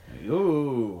board.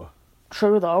 Ooh.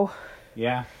 True, though.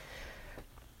 Yeah.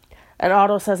 And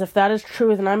Otto says, if that is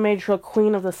true, then I made you a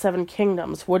queen of the Seven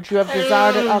Kingdoms. Would you have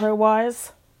desired it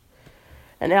otherwise?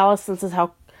 And Alicent says,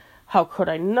 how could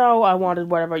I know? I wanted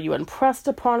whatever you impressed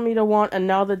upon me to want, and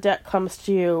now the debt comes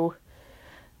to you.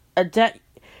 A debt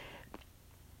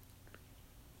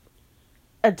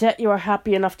you are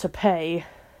happy enough to pay.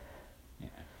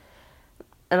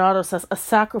 And Otto says, a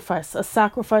sacrifice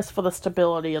for the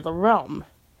stability of the realm.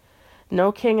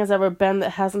 No king has ever been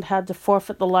that hasn't had to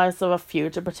forfeit the lives of a few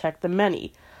to protect the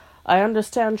many. I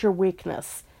understand your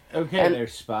weakness. Okay, and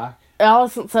there's Spock.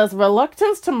 Alicent says,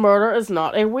 reluctance to murder is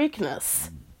not a weakness.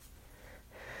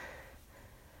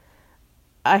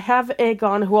 I have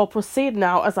Aegon who will proceed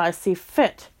now as I see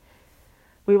fit.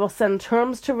 We will send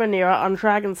terms to Rhaenyra on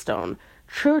Dragonstone,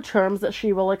 true terms that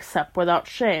she will accept without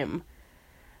shame.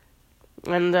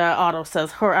 And Otto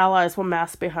says her allies will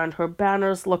mass behind her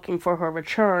banners looking for her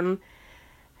return.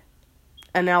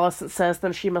 And Alicent says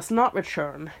then she must not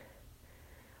return.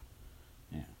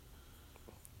 Yeah.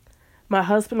 My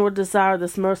husband would desire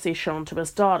this mercy shown to his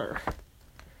daughter.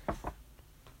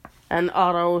 And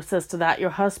Otto says to that, your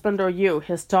husband or you,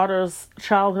 his daughter's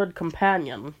childhood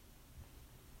companion.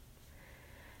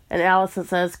 And Alicent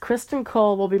says, Kristen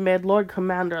Cole will be made Lord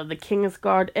Commander of the King's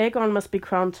Guard. Aegon must be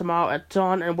crowned tomorrow at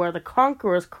dawn and wear the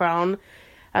Conqueror's crown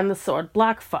and the sword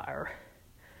Blackfire.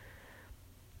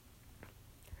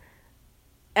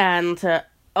 And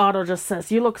Otto just says,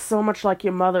 you look so much like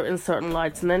your mother in certain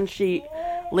lights. And then she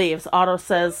leaves. Otto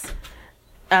says,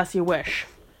 as you wish.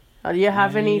 Do you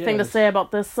have anything to say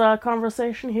about this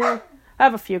conversation here? I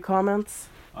have a few comments.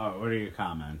 Oh, what are your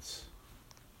comments?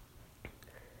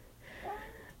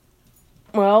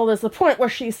 Well, there's the point where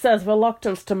she says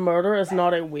reluctance to murder is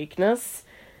not a weakness.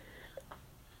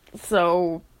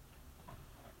 So...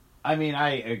 I mean,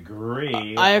 I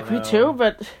agree. I agree too,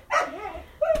 but...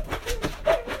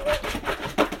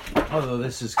 Although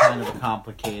this is kind of a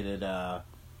complicated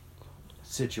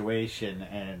situation,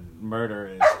 and murder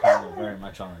is kind of very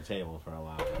much on the table for a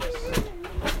lot of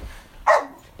us.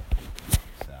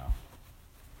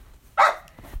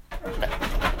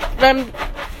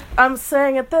 I'm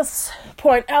saying at this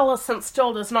point, Alicent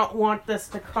still does not want this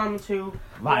to come to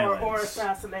war or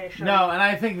assassination. No, and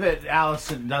I think that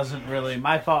Alicent doesn't really...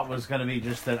 My thought was going to be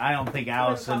just that I don't think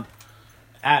Alicent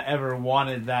ever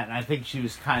wanted that, and I think she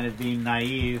was kind of being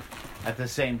naive. At the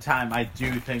same time, I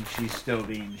do think she's still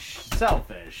being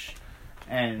selfish,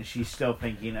 and she's still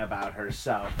thinking about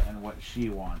herself and what she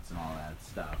wants and all that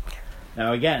stuff.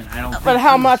 Now, again, I don't think But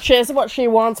how much is what she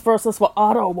wants versus what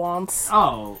Otto wants?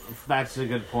 Oh, that's a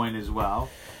good point as well.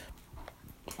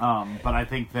 But I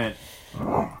think that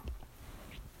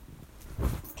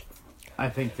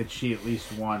she at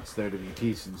least wants there to be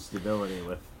peace and stability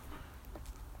with,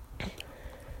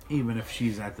 even if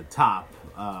she's at the top,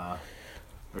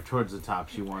 or towards the top,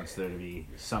 she wants there to be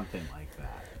something like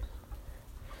that.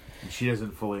 And she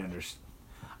doesn't fully understand.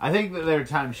 I think that there are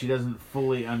times she doesn't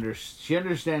fully she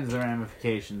understands the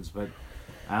ramifications, but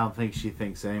I don't think she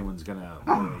thinks anyone's gonna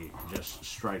really just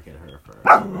strike at her first.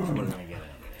 We're gonna get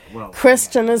it. Well,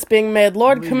 Kristen is being made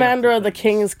Lord Commander of the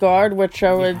King's Guard, which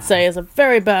I would say is a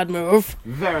very bad move.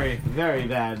 Very, very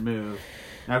bad move.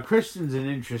 Now, Kristen's an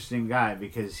interesting guy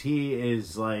because he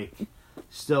is, like,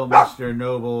 still Mr.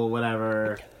 Noble,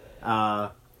 whatever.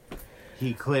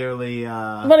 He clearly,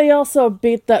 But he also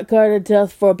beat that guy to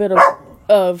death for a bit of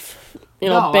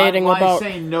baiting about... When I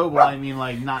say noble, I mean,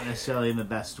 like, not necessarily in the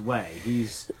best way. He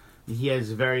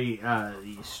has a very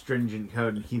stringent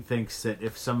code, and he thinks that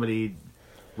if somebody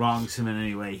wrongs him in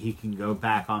any way, he can go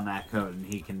back on that code, and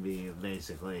he can be,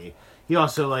 basically... He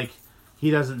also, like, he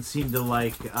doesn't seem to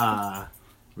like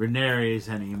Rhaenyra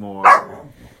anymore,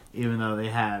 even though they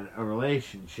had a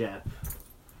relationship,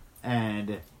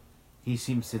 and he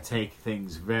seems to take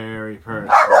things very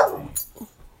personally.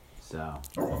 So...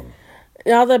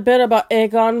 Now the bit about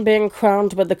Aegon being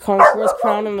crowned with the Conqueror's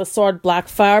Crown and the Sword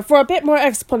Blackfire. For a bit more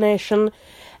explanation,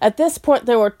 at this point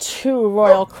there were 2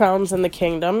 royal crowns in the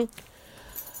kingdom.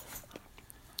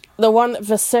 The one that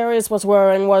Viserys was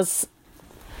wearing was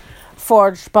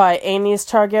forged by Aenys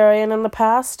Targaryen in the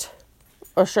past.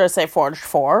 Or should I say forged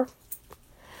for.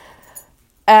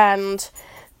 And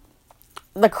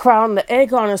the crown that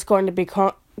Aegon is going to be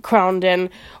crowned in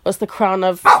was the crown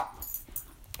of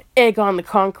Aegon the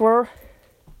Conqueror,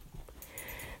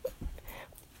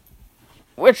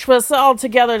 which was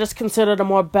altogether just considered a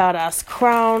more badass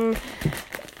crown,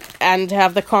 and to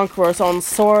have the Conqueror's own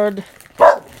sword.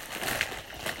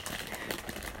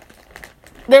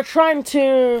 They're trying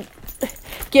to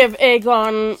give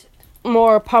Aegon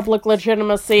more public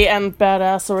legitimacy and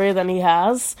badassery than he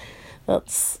has.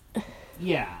 That's...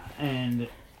 Yeah, and,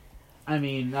 I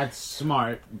mean, that's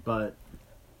smart, but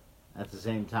at the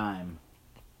same time...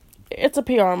 It's a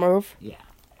PR move. Yeah.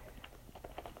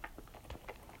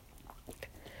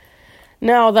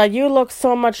 Now that you look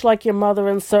so much like your mother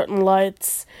in certain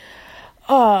lights,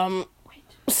 some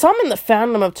in the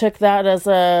fandom have took that as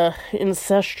a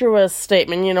incestuous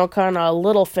statement, kind of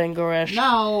Littlefinger-ish.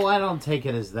 No, I don't take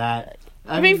it as that.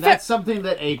 I mean, that's something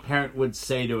that a parent would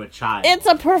say to a child. It's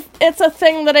a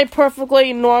thing that a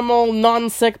perfectly normal,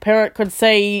 non-sick parent could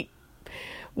say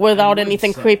without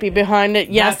anything creepy behind it.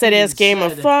 Yes, it is Game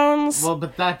of Thrones. Well,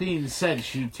 but that being said,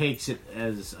 she takes it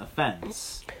as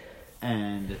offense,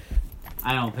 and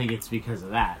I don't think it's because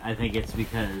of that. I think it's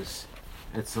because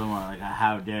it's more like a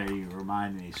how dare you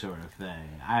remind me sort of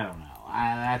thing. I don't know.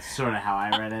 That's sort of how I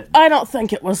read it. I don't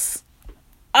think it was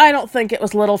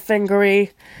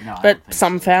Littlefingery, No, but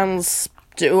some fans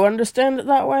do understand it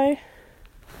that way.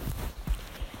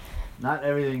 Not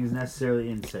everything is necessarily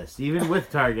incest, even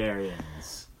with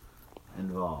Targaryens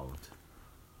involved.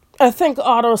 I think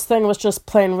Otto's thing was just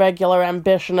plain regular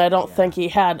ambition. I don't think he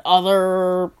had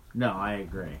other... No, I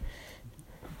agree.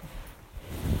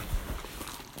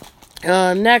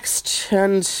 Next,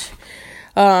 and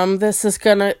this is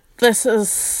gonna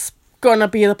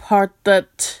be the part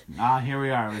that... Here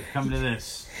we are. We've come to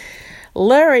this.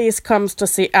 Larys comes to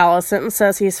see Alicent and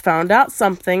says he's found out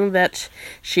something that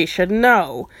she should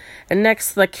know. And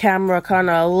next, the camera kind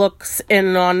of looks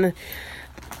in on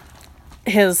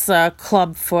his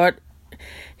club foot.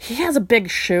 He has a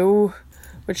big shoe,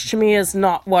 which to me is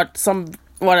not what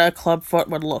a club foot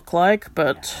would look like,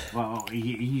 but... Yeah. Well,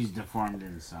 he's deformed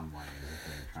in some ways, is what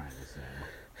they're trying to say.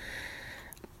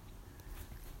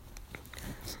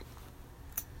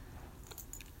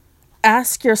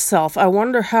 Ask yourself, I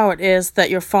wonder how it is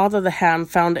that your father the Hand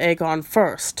found Aegon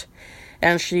first.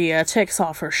 And she takes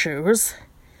off her shoes.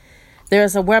 There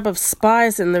is a web of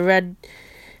spies in the Red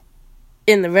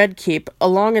Keep.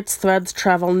 Along its threads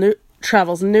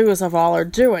travels news of all our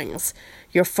doings.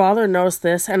 Your father knows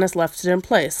this and has left it in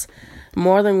place.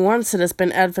 More than once it has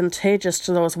been advantageous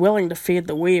to those willing to feed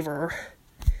the Weaver.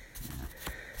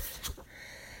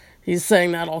 He's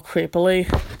saying that all creepily.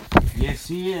 Yes,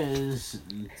 he is.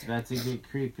 It's about to get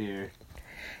creepier.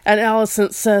 And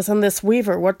Alicent says, "And this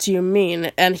Weaver, what do you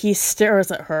mean?" And he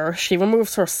stares at her. She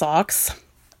removes her socks.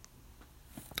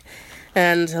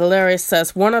 And Larry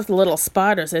says, "One of the little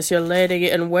spiders is your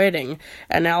lady-in-waiting."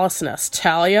 And Alicent asks,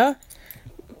 "Talia?"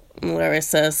 And Larry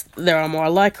says, "There are more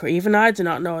like her. Even I do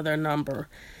not know their number.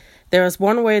 There is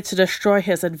one way to destroy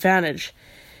his advantage.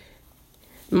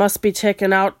 It must be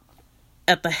taken out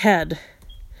at the head.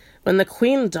 When the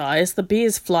queen dies, the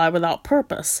bees fly without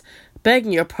purpose.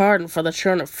 Begging your pardon for the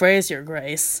turn of phrase, your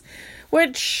grace."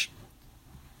 Which...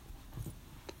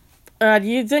 do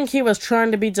you think he was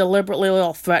trying to be deliberately a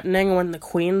little threatening when the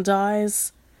queen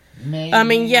dies? Maybe. I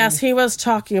mean, yes, he was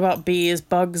talking about bees.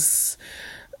 Bugs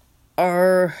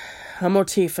are a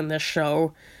motif in this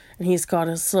show. And he's got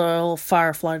his little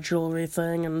firefly jewelry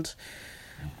thing, and...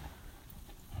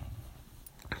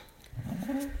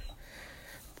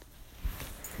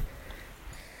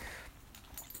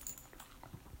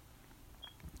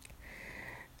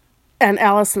 And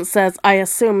Alicent says, "I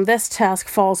assume this task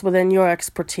falls within your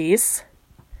expertise."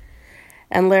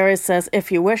 And Larry says,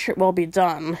 "If you wish, it will be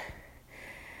done."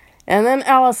 And then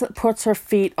Alicent puts her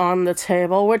feet on the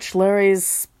table, which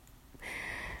Larry's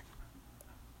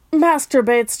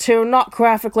masturbates to, not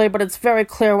graphically, but it's very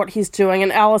clear what he's doing,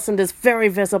 and Alicent is very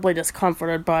visibly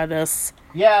discomforted by this.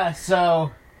 Yeah,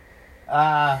 so,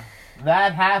 that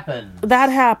happened. That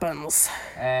happens.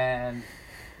 And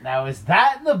now, is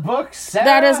that in the books, Sarah?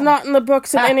 That is not in the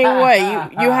books in any way.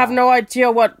 You have no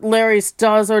idea what Larry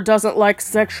does or doesn't like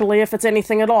sexually, if it's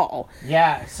anything at all.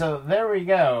 Yeah, so there we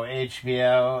go,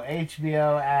 HBO.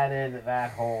 HBO added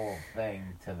that whole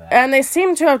thing to that. And they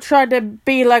seem to have tried to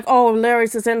be like, oh,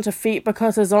 Larry's is into feet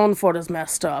because his own foot is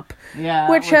messed up. Yeah.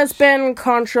 Which has been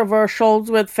controversial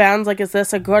with fans. Like, is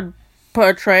this a good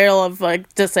portrayal of,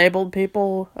 like, disabled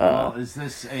people? Well, is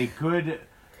this a good...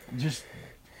 Just...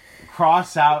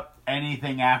 cross out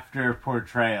anything after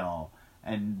portrayal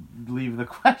and leave the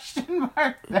question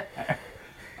mark there.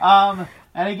 And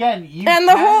again, and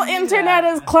the whole internet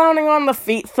is clowning on the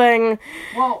feet thing.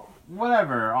 Well,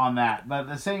 whatever on that, but at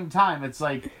the same time, it's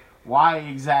like, why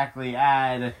exactly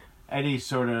add any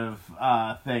sort of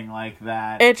thing like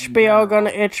that? HBO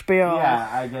gonna HBO. Yeah,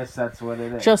 I guess that's what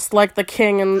it is. Just like the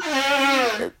king and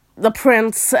the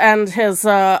prince and his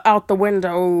out the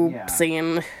window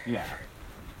scene. Yeah.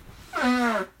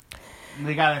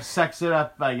 They gotta sex it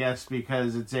up, I guess,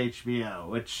 because it's HBO,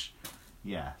 which,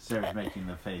 yeah, Sarah's making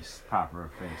the proper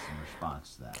face in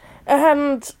response to that.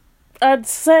 And I'd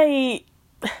say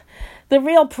the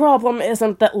real problem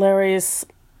isn't that Larry's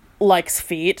likes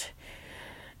feet,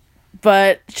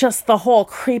 but just the whole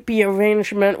creepy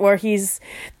arrangement where he's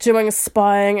doing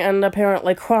spying and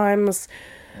apparently crimes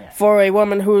for a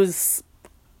woman who's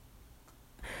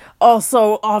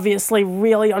also obviously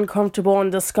really uncomfortable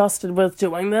and disgusted with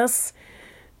doing this.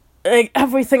 Like,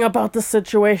 everything about the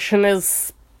situation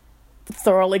is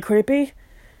thoroughly creepy.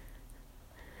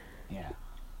 Yeah.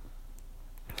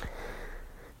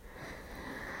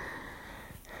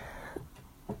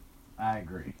 I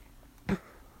agree.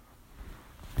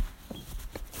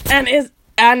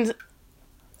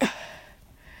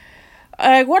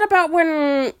 What about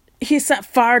when he set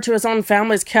fire to his own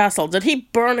family's castle? Did he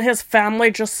burn his family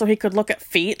just so he could look at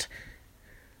feet?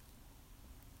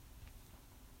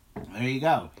 There you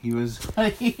go. He was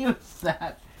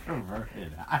that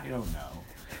perverted. I don't know.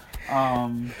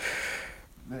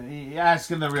 You're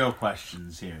asking the real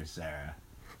questions here, Sarah.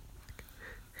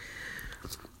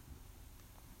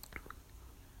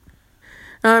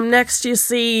 Next you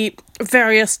see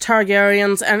various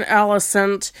Targaryens and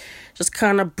Alicent just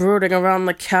kind of brooding around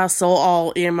the castle,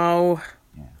 all emo.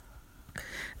 Yeah.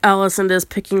 Alicent is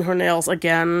picking her nails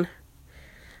again.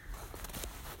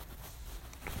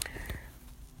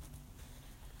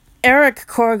 Eric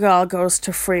Corgal goes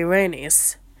to free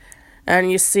Rhaenys,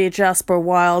 and you see Jasper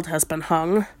Wilde has been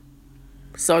hung.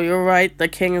 So you're right, the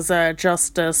King's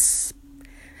Justice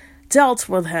dealt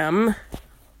with him.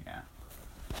 Yeah.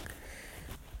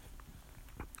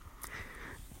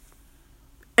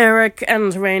 Eric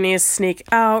and Rhaenys sneak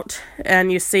out,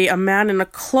 and you see a man in a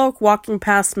cloak walking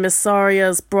past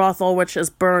Myssaria's brothel, which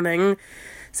is burning.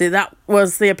 See, that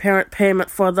was the apparent payment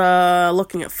for the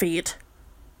looking at feet.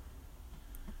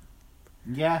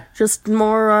 Yeah. Just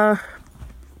more,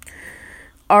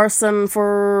 arson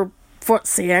for foot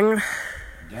seeing.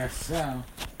 Guess so.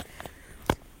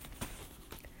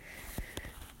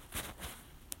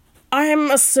 I'm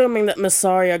assuming that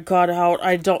Mysaria got out.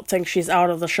 I don't think she's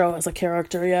out of the show as a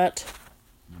character yet.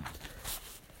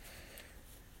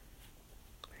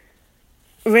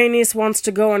 Rhaenys wants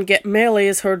to go and get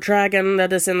Meleys, her dragon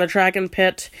that is in the dragon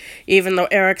pit, even though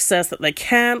Eric says that they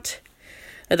can't.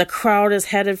 The crowd is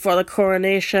headed for the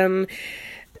coronation,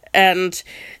 and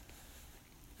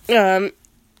Aegon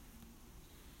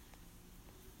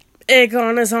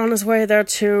is on his way there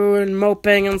too, and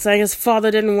moping and saying his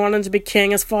father didn't want him to be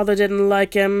king, his father didn't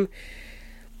like him.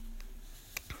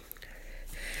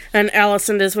 And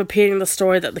Alicent is repeating the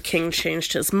story that the king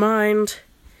changed his mind.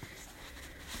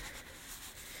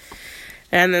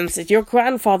 And then says, your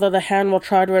grandfather, the Hand, will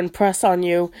try to impress on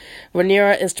you.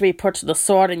 Rhaenyra is to be put to the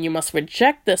sword, and you must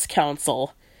reject this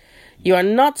counsel. You are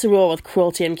not to rule with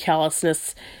cruelty and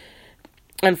callousness,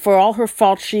 and for all her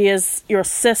faults, she is your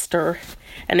sister.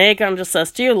 And Aegon just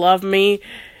says, do you love me?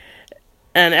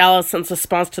 And Alicent's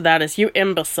response to that is, you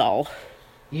imbecile.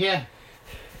 Yeah.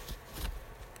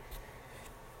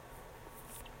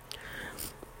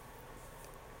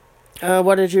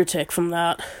 What did you take from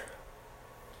that?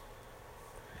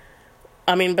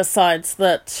 I mean, besides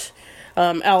that,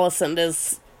 Alicent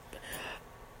is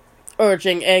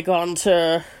urging Aegon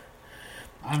to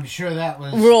I'm sure that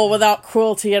was... rule without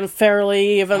cruelty and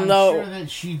fairly, even though... I'm sure that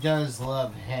she does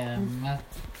love him.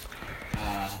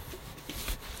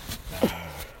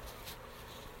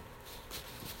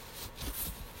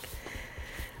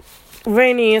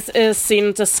 Rhaenys is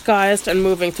seen disguised and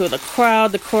moving through the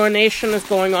crowd. The coronation is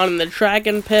going on in the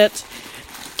Dragon Pit,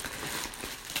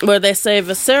 where they say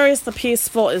Viserys the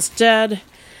Peaceful is dead,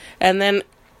 and then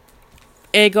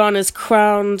Aegon is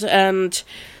crowned, and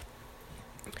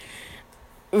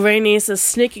Rhaenys is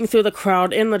sneaking through the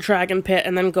crowd in the Dragon Pit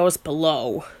and then goes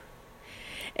below.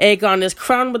 Aegon is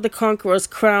crowned with the Conqueror's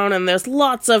crown, and there's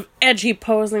lots of edgy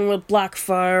posing with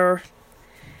Blackfyre.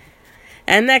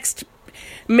 And next,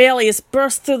 Meleys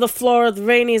bursts through the floor with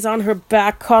Rhaenys on her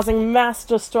back, causing mass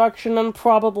destruction and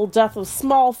probable death of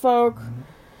small folk.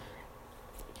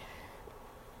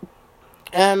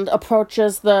 And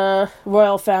approaches the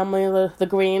royal family, the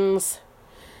Greens.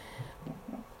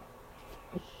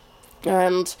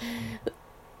 And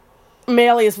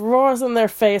Meleys roars in their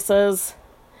faces.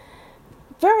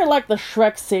 Very like the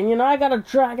Shrek scene, you know, I got a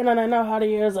dragon and I know how to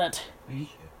use it.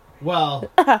 Well,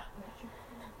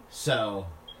 so...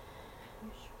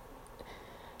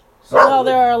 Well,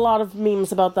 there are a lot of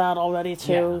memes about that already,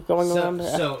 too, going around.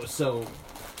 So,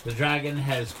 the dragon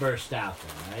has burst out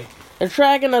then, right? The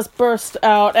dragon has burst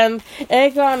out, and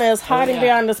Aegon is hiding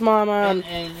behind his mama.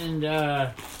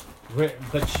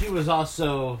 But she was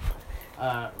also...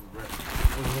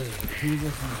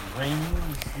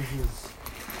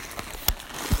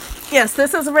 Yes,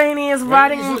 this is Rhaenys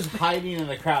riding... Rhaenys was hiding in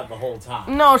the crowd the whole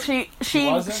time. No, she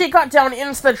got down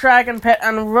into the dragon pit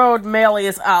and rode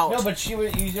Meleys out. No, but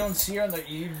you don't see her in the...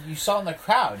 You saw in the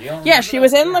crowd. Yeah, she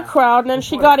was in the crowd, and then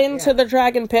she got into the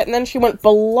dragon pit, and then she went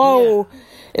below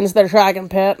into the dragon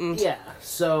pit. And yeah,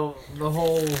 so the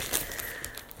whole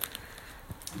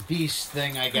beast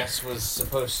thing, I guess, was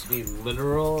supposed to be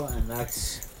literal, and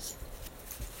that's...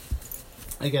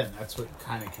 Again, that's what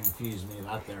kind of confused me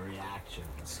about their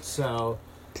reactions. So...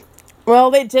 Well,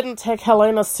 they didn't take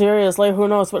Helena seriously. Who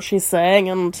knows what she's saying,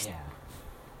 and...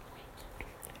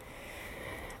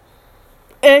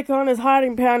 Yeah. Aegon is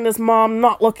hiding behind his mom,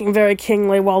 not looking very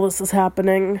kingly while this is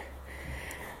happening.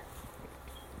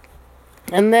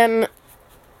 And then...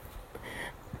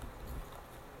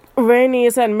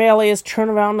 Rhaenys and Meleys turn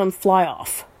around and fly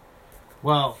off.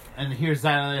 Well, and here's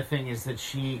that other thing, is that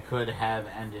she could have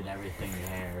ended everything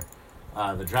there.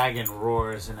 The dragon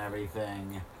roars and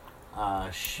everything.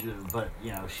 But,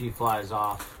 you know, she flies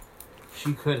off.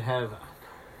 She could have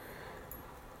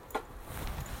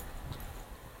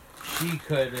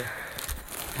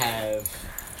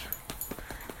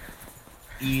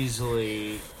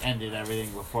easily ended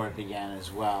everything before it began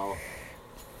as well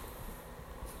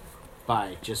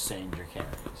by just saying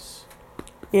Dracarys.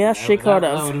 Yeah, she could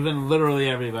have. That would have been literally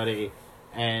everybody,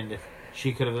 and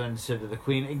she could have then said to the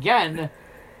queen, again,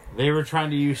 they were trying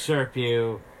to usurp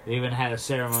you. They even had a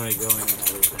ceremony going and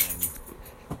everything.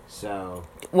 So...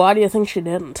 Why do you think she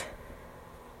didn't?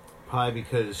 Probably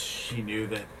because she knew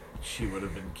that she would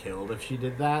have been killed if she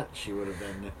did that. She would have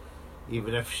been...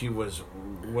 Even if she would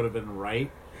have been right,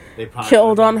 they probably...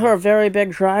 Killed on her very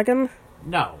big dragon?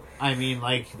 No. I mean,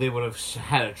 like, they would have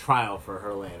had a trial for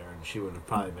her later, and she would have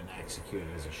probably been executed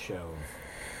as a show of,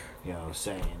 you know,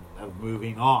 of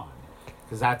moving on.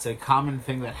 Because that's a common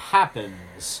thing that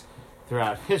happens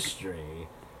throughout history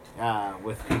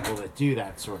with people that do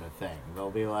that sort of thing.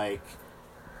 They'll be like,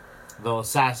 they'll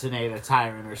assassinate a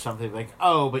tyrant or something, like,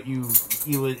 oh, but you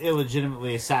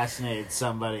illegitimately assassinated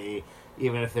somebody,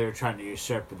 even if they were trying to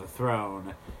usurp the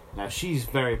throne. Now, she's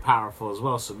very powerful as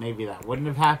well, so maybe that wouldn't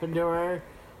have happened to her.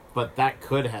 but that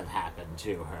could have happened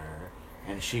to her,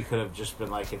 and she could have just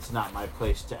been like, "It's not my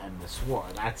place to end this war."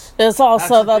 There's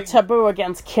also the thing. taboo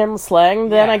against kinslaying.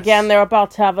 Then Yes. again, they're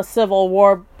about to have a civil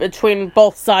war between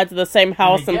both sides of the same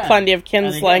house, and again- plenty of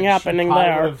kinslaying happening she probably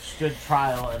there. would have stood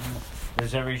trial, and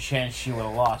there's every chance she would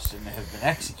have lost and have been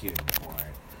executed for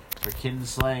it, for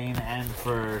kinslaying and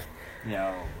for,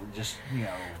 just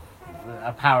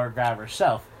a power grab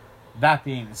herself. That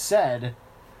being said,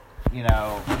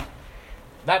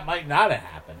 that might not have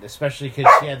happened, especially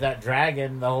because she had that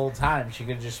dragon the whole time. She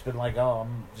could have just been like, "Oh,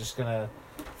 I'm just gonna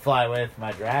fly away with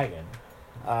my dragon."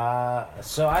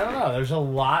 So I don't know. There's a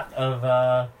lot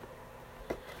of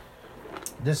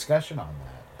discussion on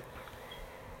that.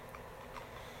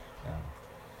 Yeah.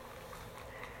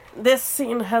 This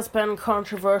scene has been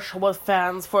controversial with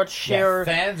fans for its sheer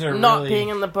fans are not really, being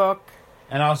in the book.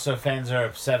 and also fans are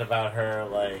upset about her.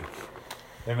 Like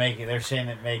they're saying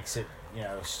it makes it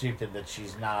stupid that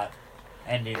she's not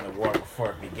ending the war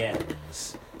before it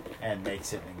begins, and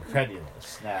makes it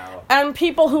incredulous. Now, And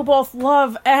people who both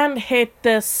love and hate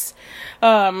this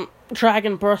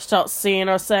dragon burst out scene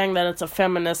are saying that it's a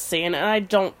feminist scene, and I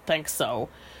don't think so.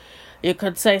 You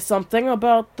could say something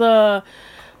about the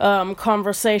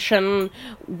conversation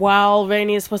while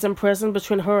Rhaenys was in prison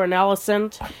between her and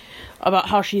Alicent about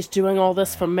how she's doing all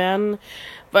this for men.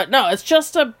 But no, it's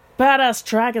just a badass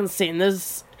dragon scene.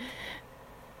 There's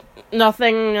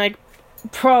nothing like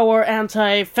pro or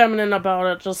anti-feminine about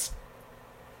it, just...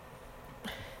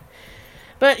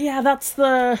 But yeah, that's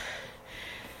the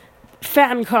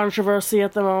fan controversy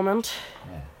at the moment.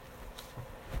 yeah.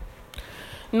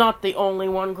 Not the only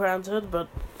one, granted, but...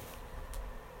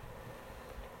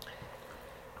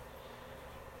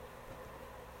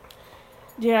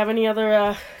 Do you have any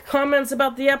other comments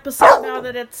about the episode now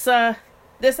that it's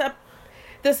this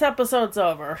episode's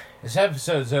over? This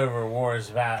episode's over. War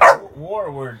is about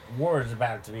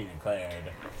to be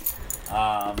declared.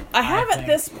 I have at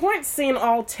this point seen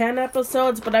all 10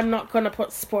 episodes, but I'm not going to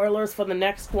put spoilers for the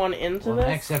next one into The this.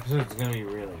 next episode's going to be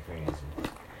really crazy.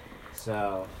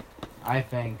 So, I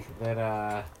think that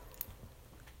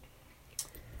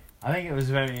I think it was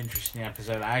a very interesting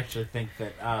episode. I actually think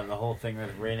that the whole thing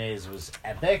with Rhaenys was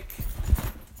epic.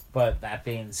 But that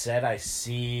being said, I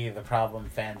see the problem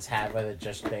fans have with it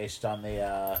just based on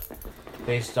the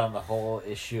whole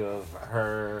issue of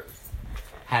her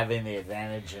having the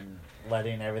advantage and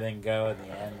letting everything go in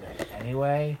the end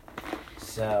anyway.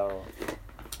 So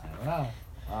I don't know.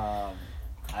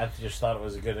 I just thought it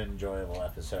was a good, enjoyable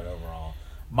episode overall,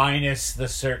 minus the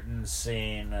certain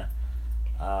scene,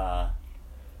 the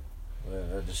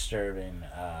disturbing,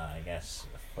 I guess,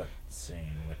 foot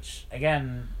scene, which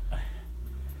again,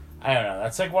 I don't know.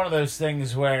 That's like one of those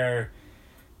things where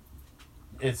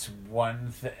it's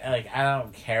one thing. Like, I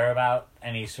don't care about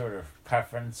any sort of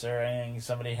preference or anything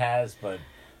somebody has, but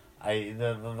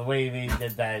the way they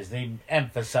did that is they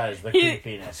emphasized the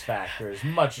creepiness factor as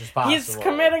much as possible. He's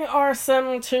committing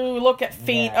arson to look at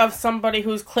feet of somebody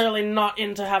who's clearly not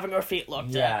into having her feet looked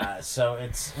at. Yeah, so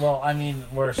it's... Well, I mean,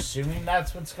 we're assuming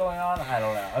that's what's going on. I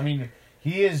don't know. I mean,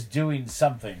 he is doing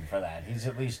something for that. He's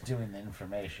at least doing the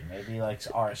information. Maybe he likes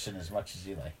arson as much as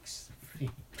he likes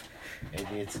feet.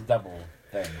 Maybe it's a double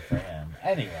thing for him.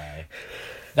 Anyway,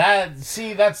 that's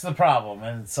the problem.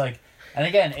 And it's like... And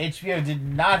again, HBO did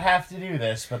not have to do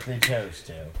this, but they chose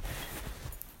to.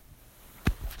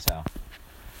 So.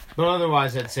 But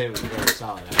otherwise, I'd say it was a very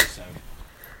solid episode.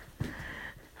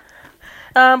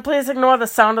 Please ignore the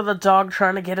sound of the dog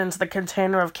trying to get into the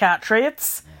container of cat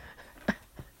treats.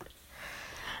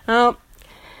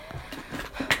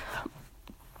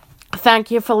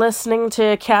 Thank you for listening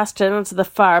to Cast Into the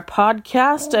Fire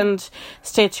podcast, and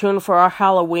stay tuned for our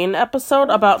Halloween episode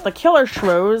about the Killer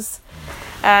Shrews.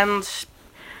 And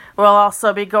we'll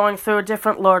also be going through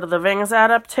different Lord of the Rings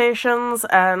adaptations,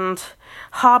 and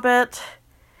Hobbit,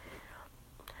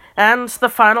 and the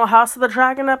final House of the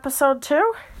Dragon episode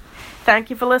too.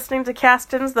 Thank you for listening to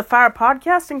Cast Into the Fire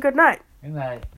podcast, and good night. Good night.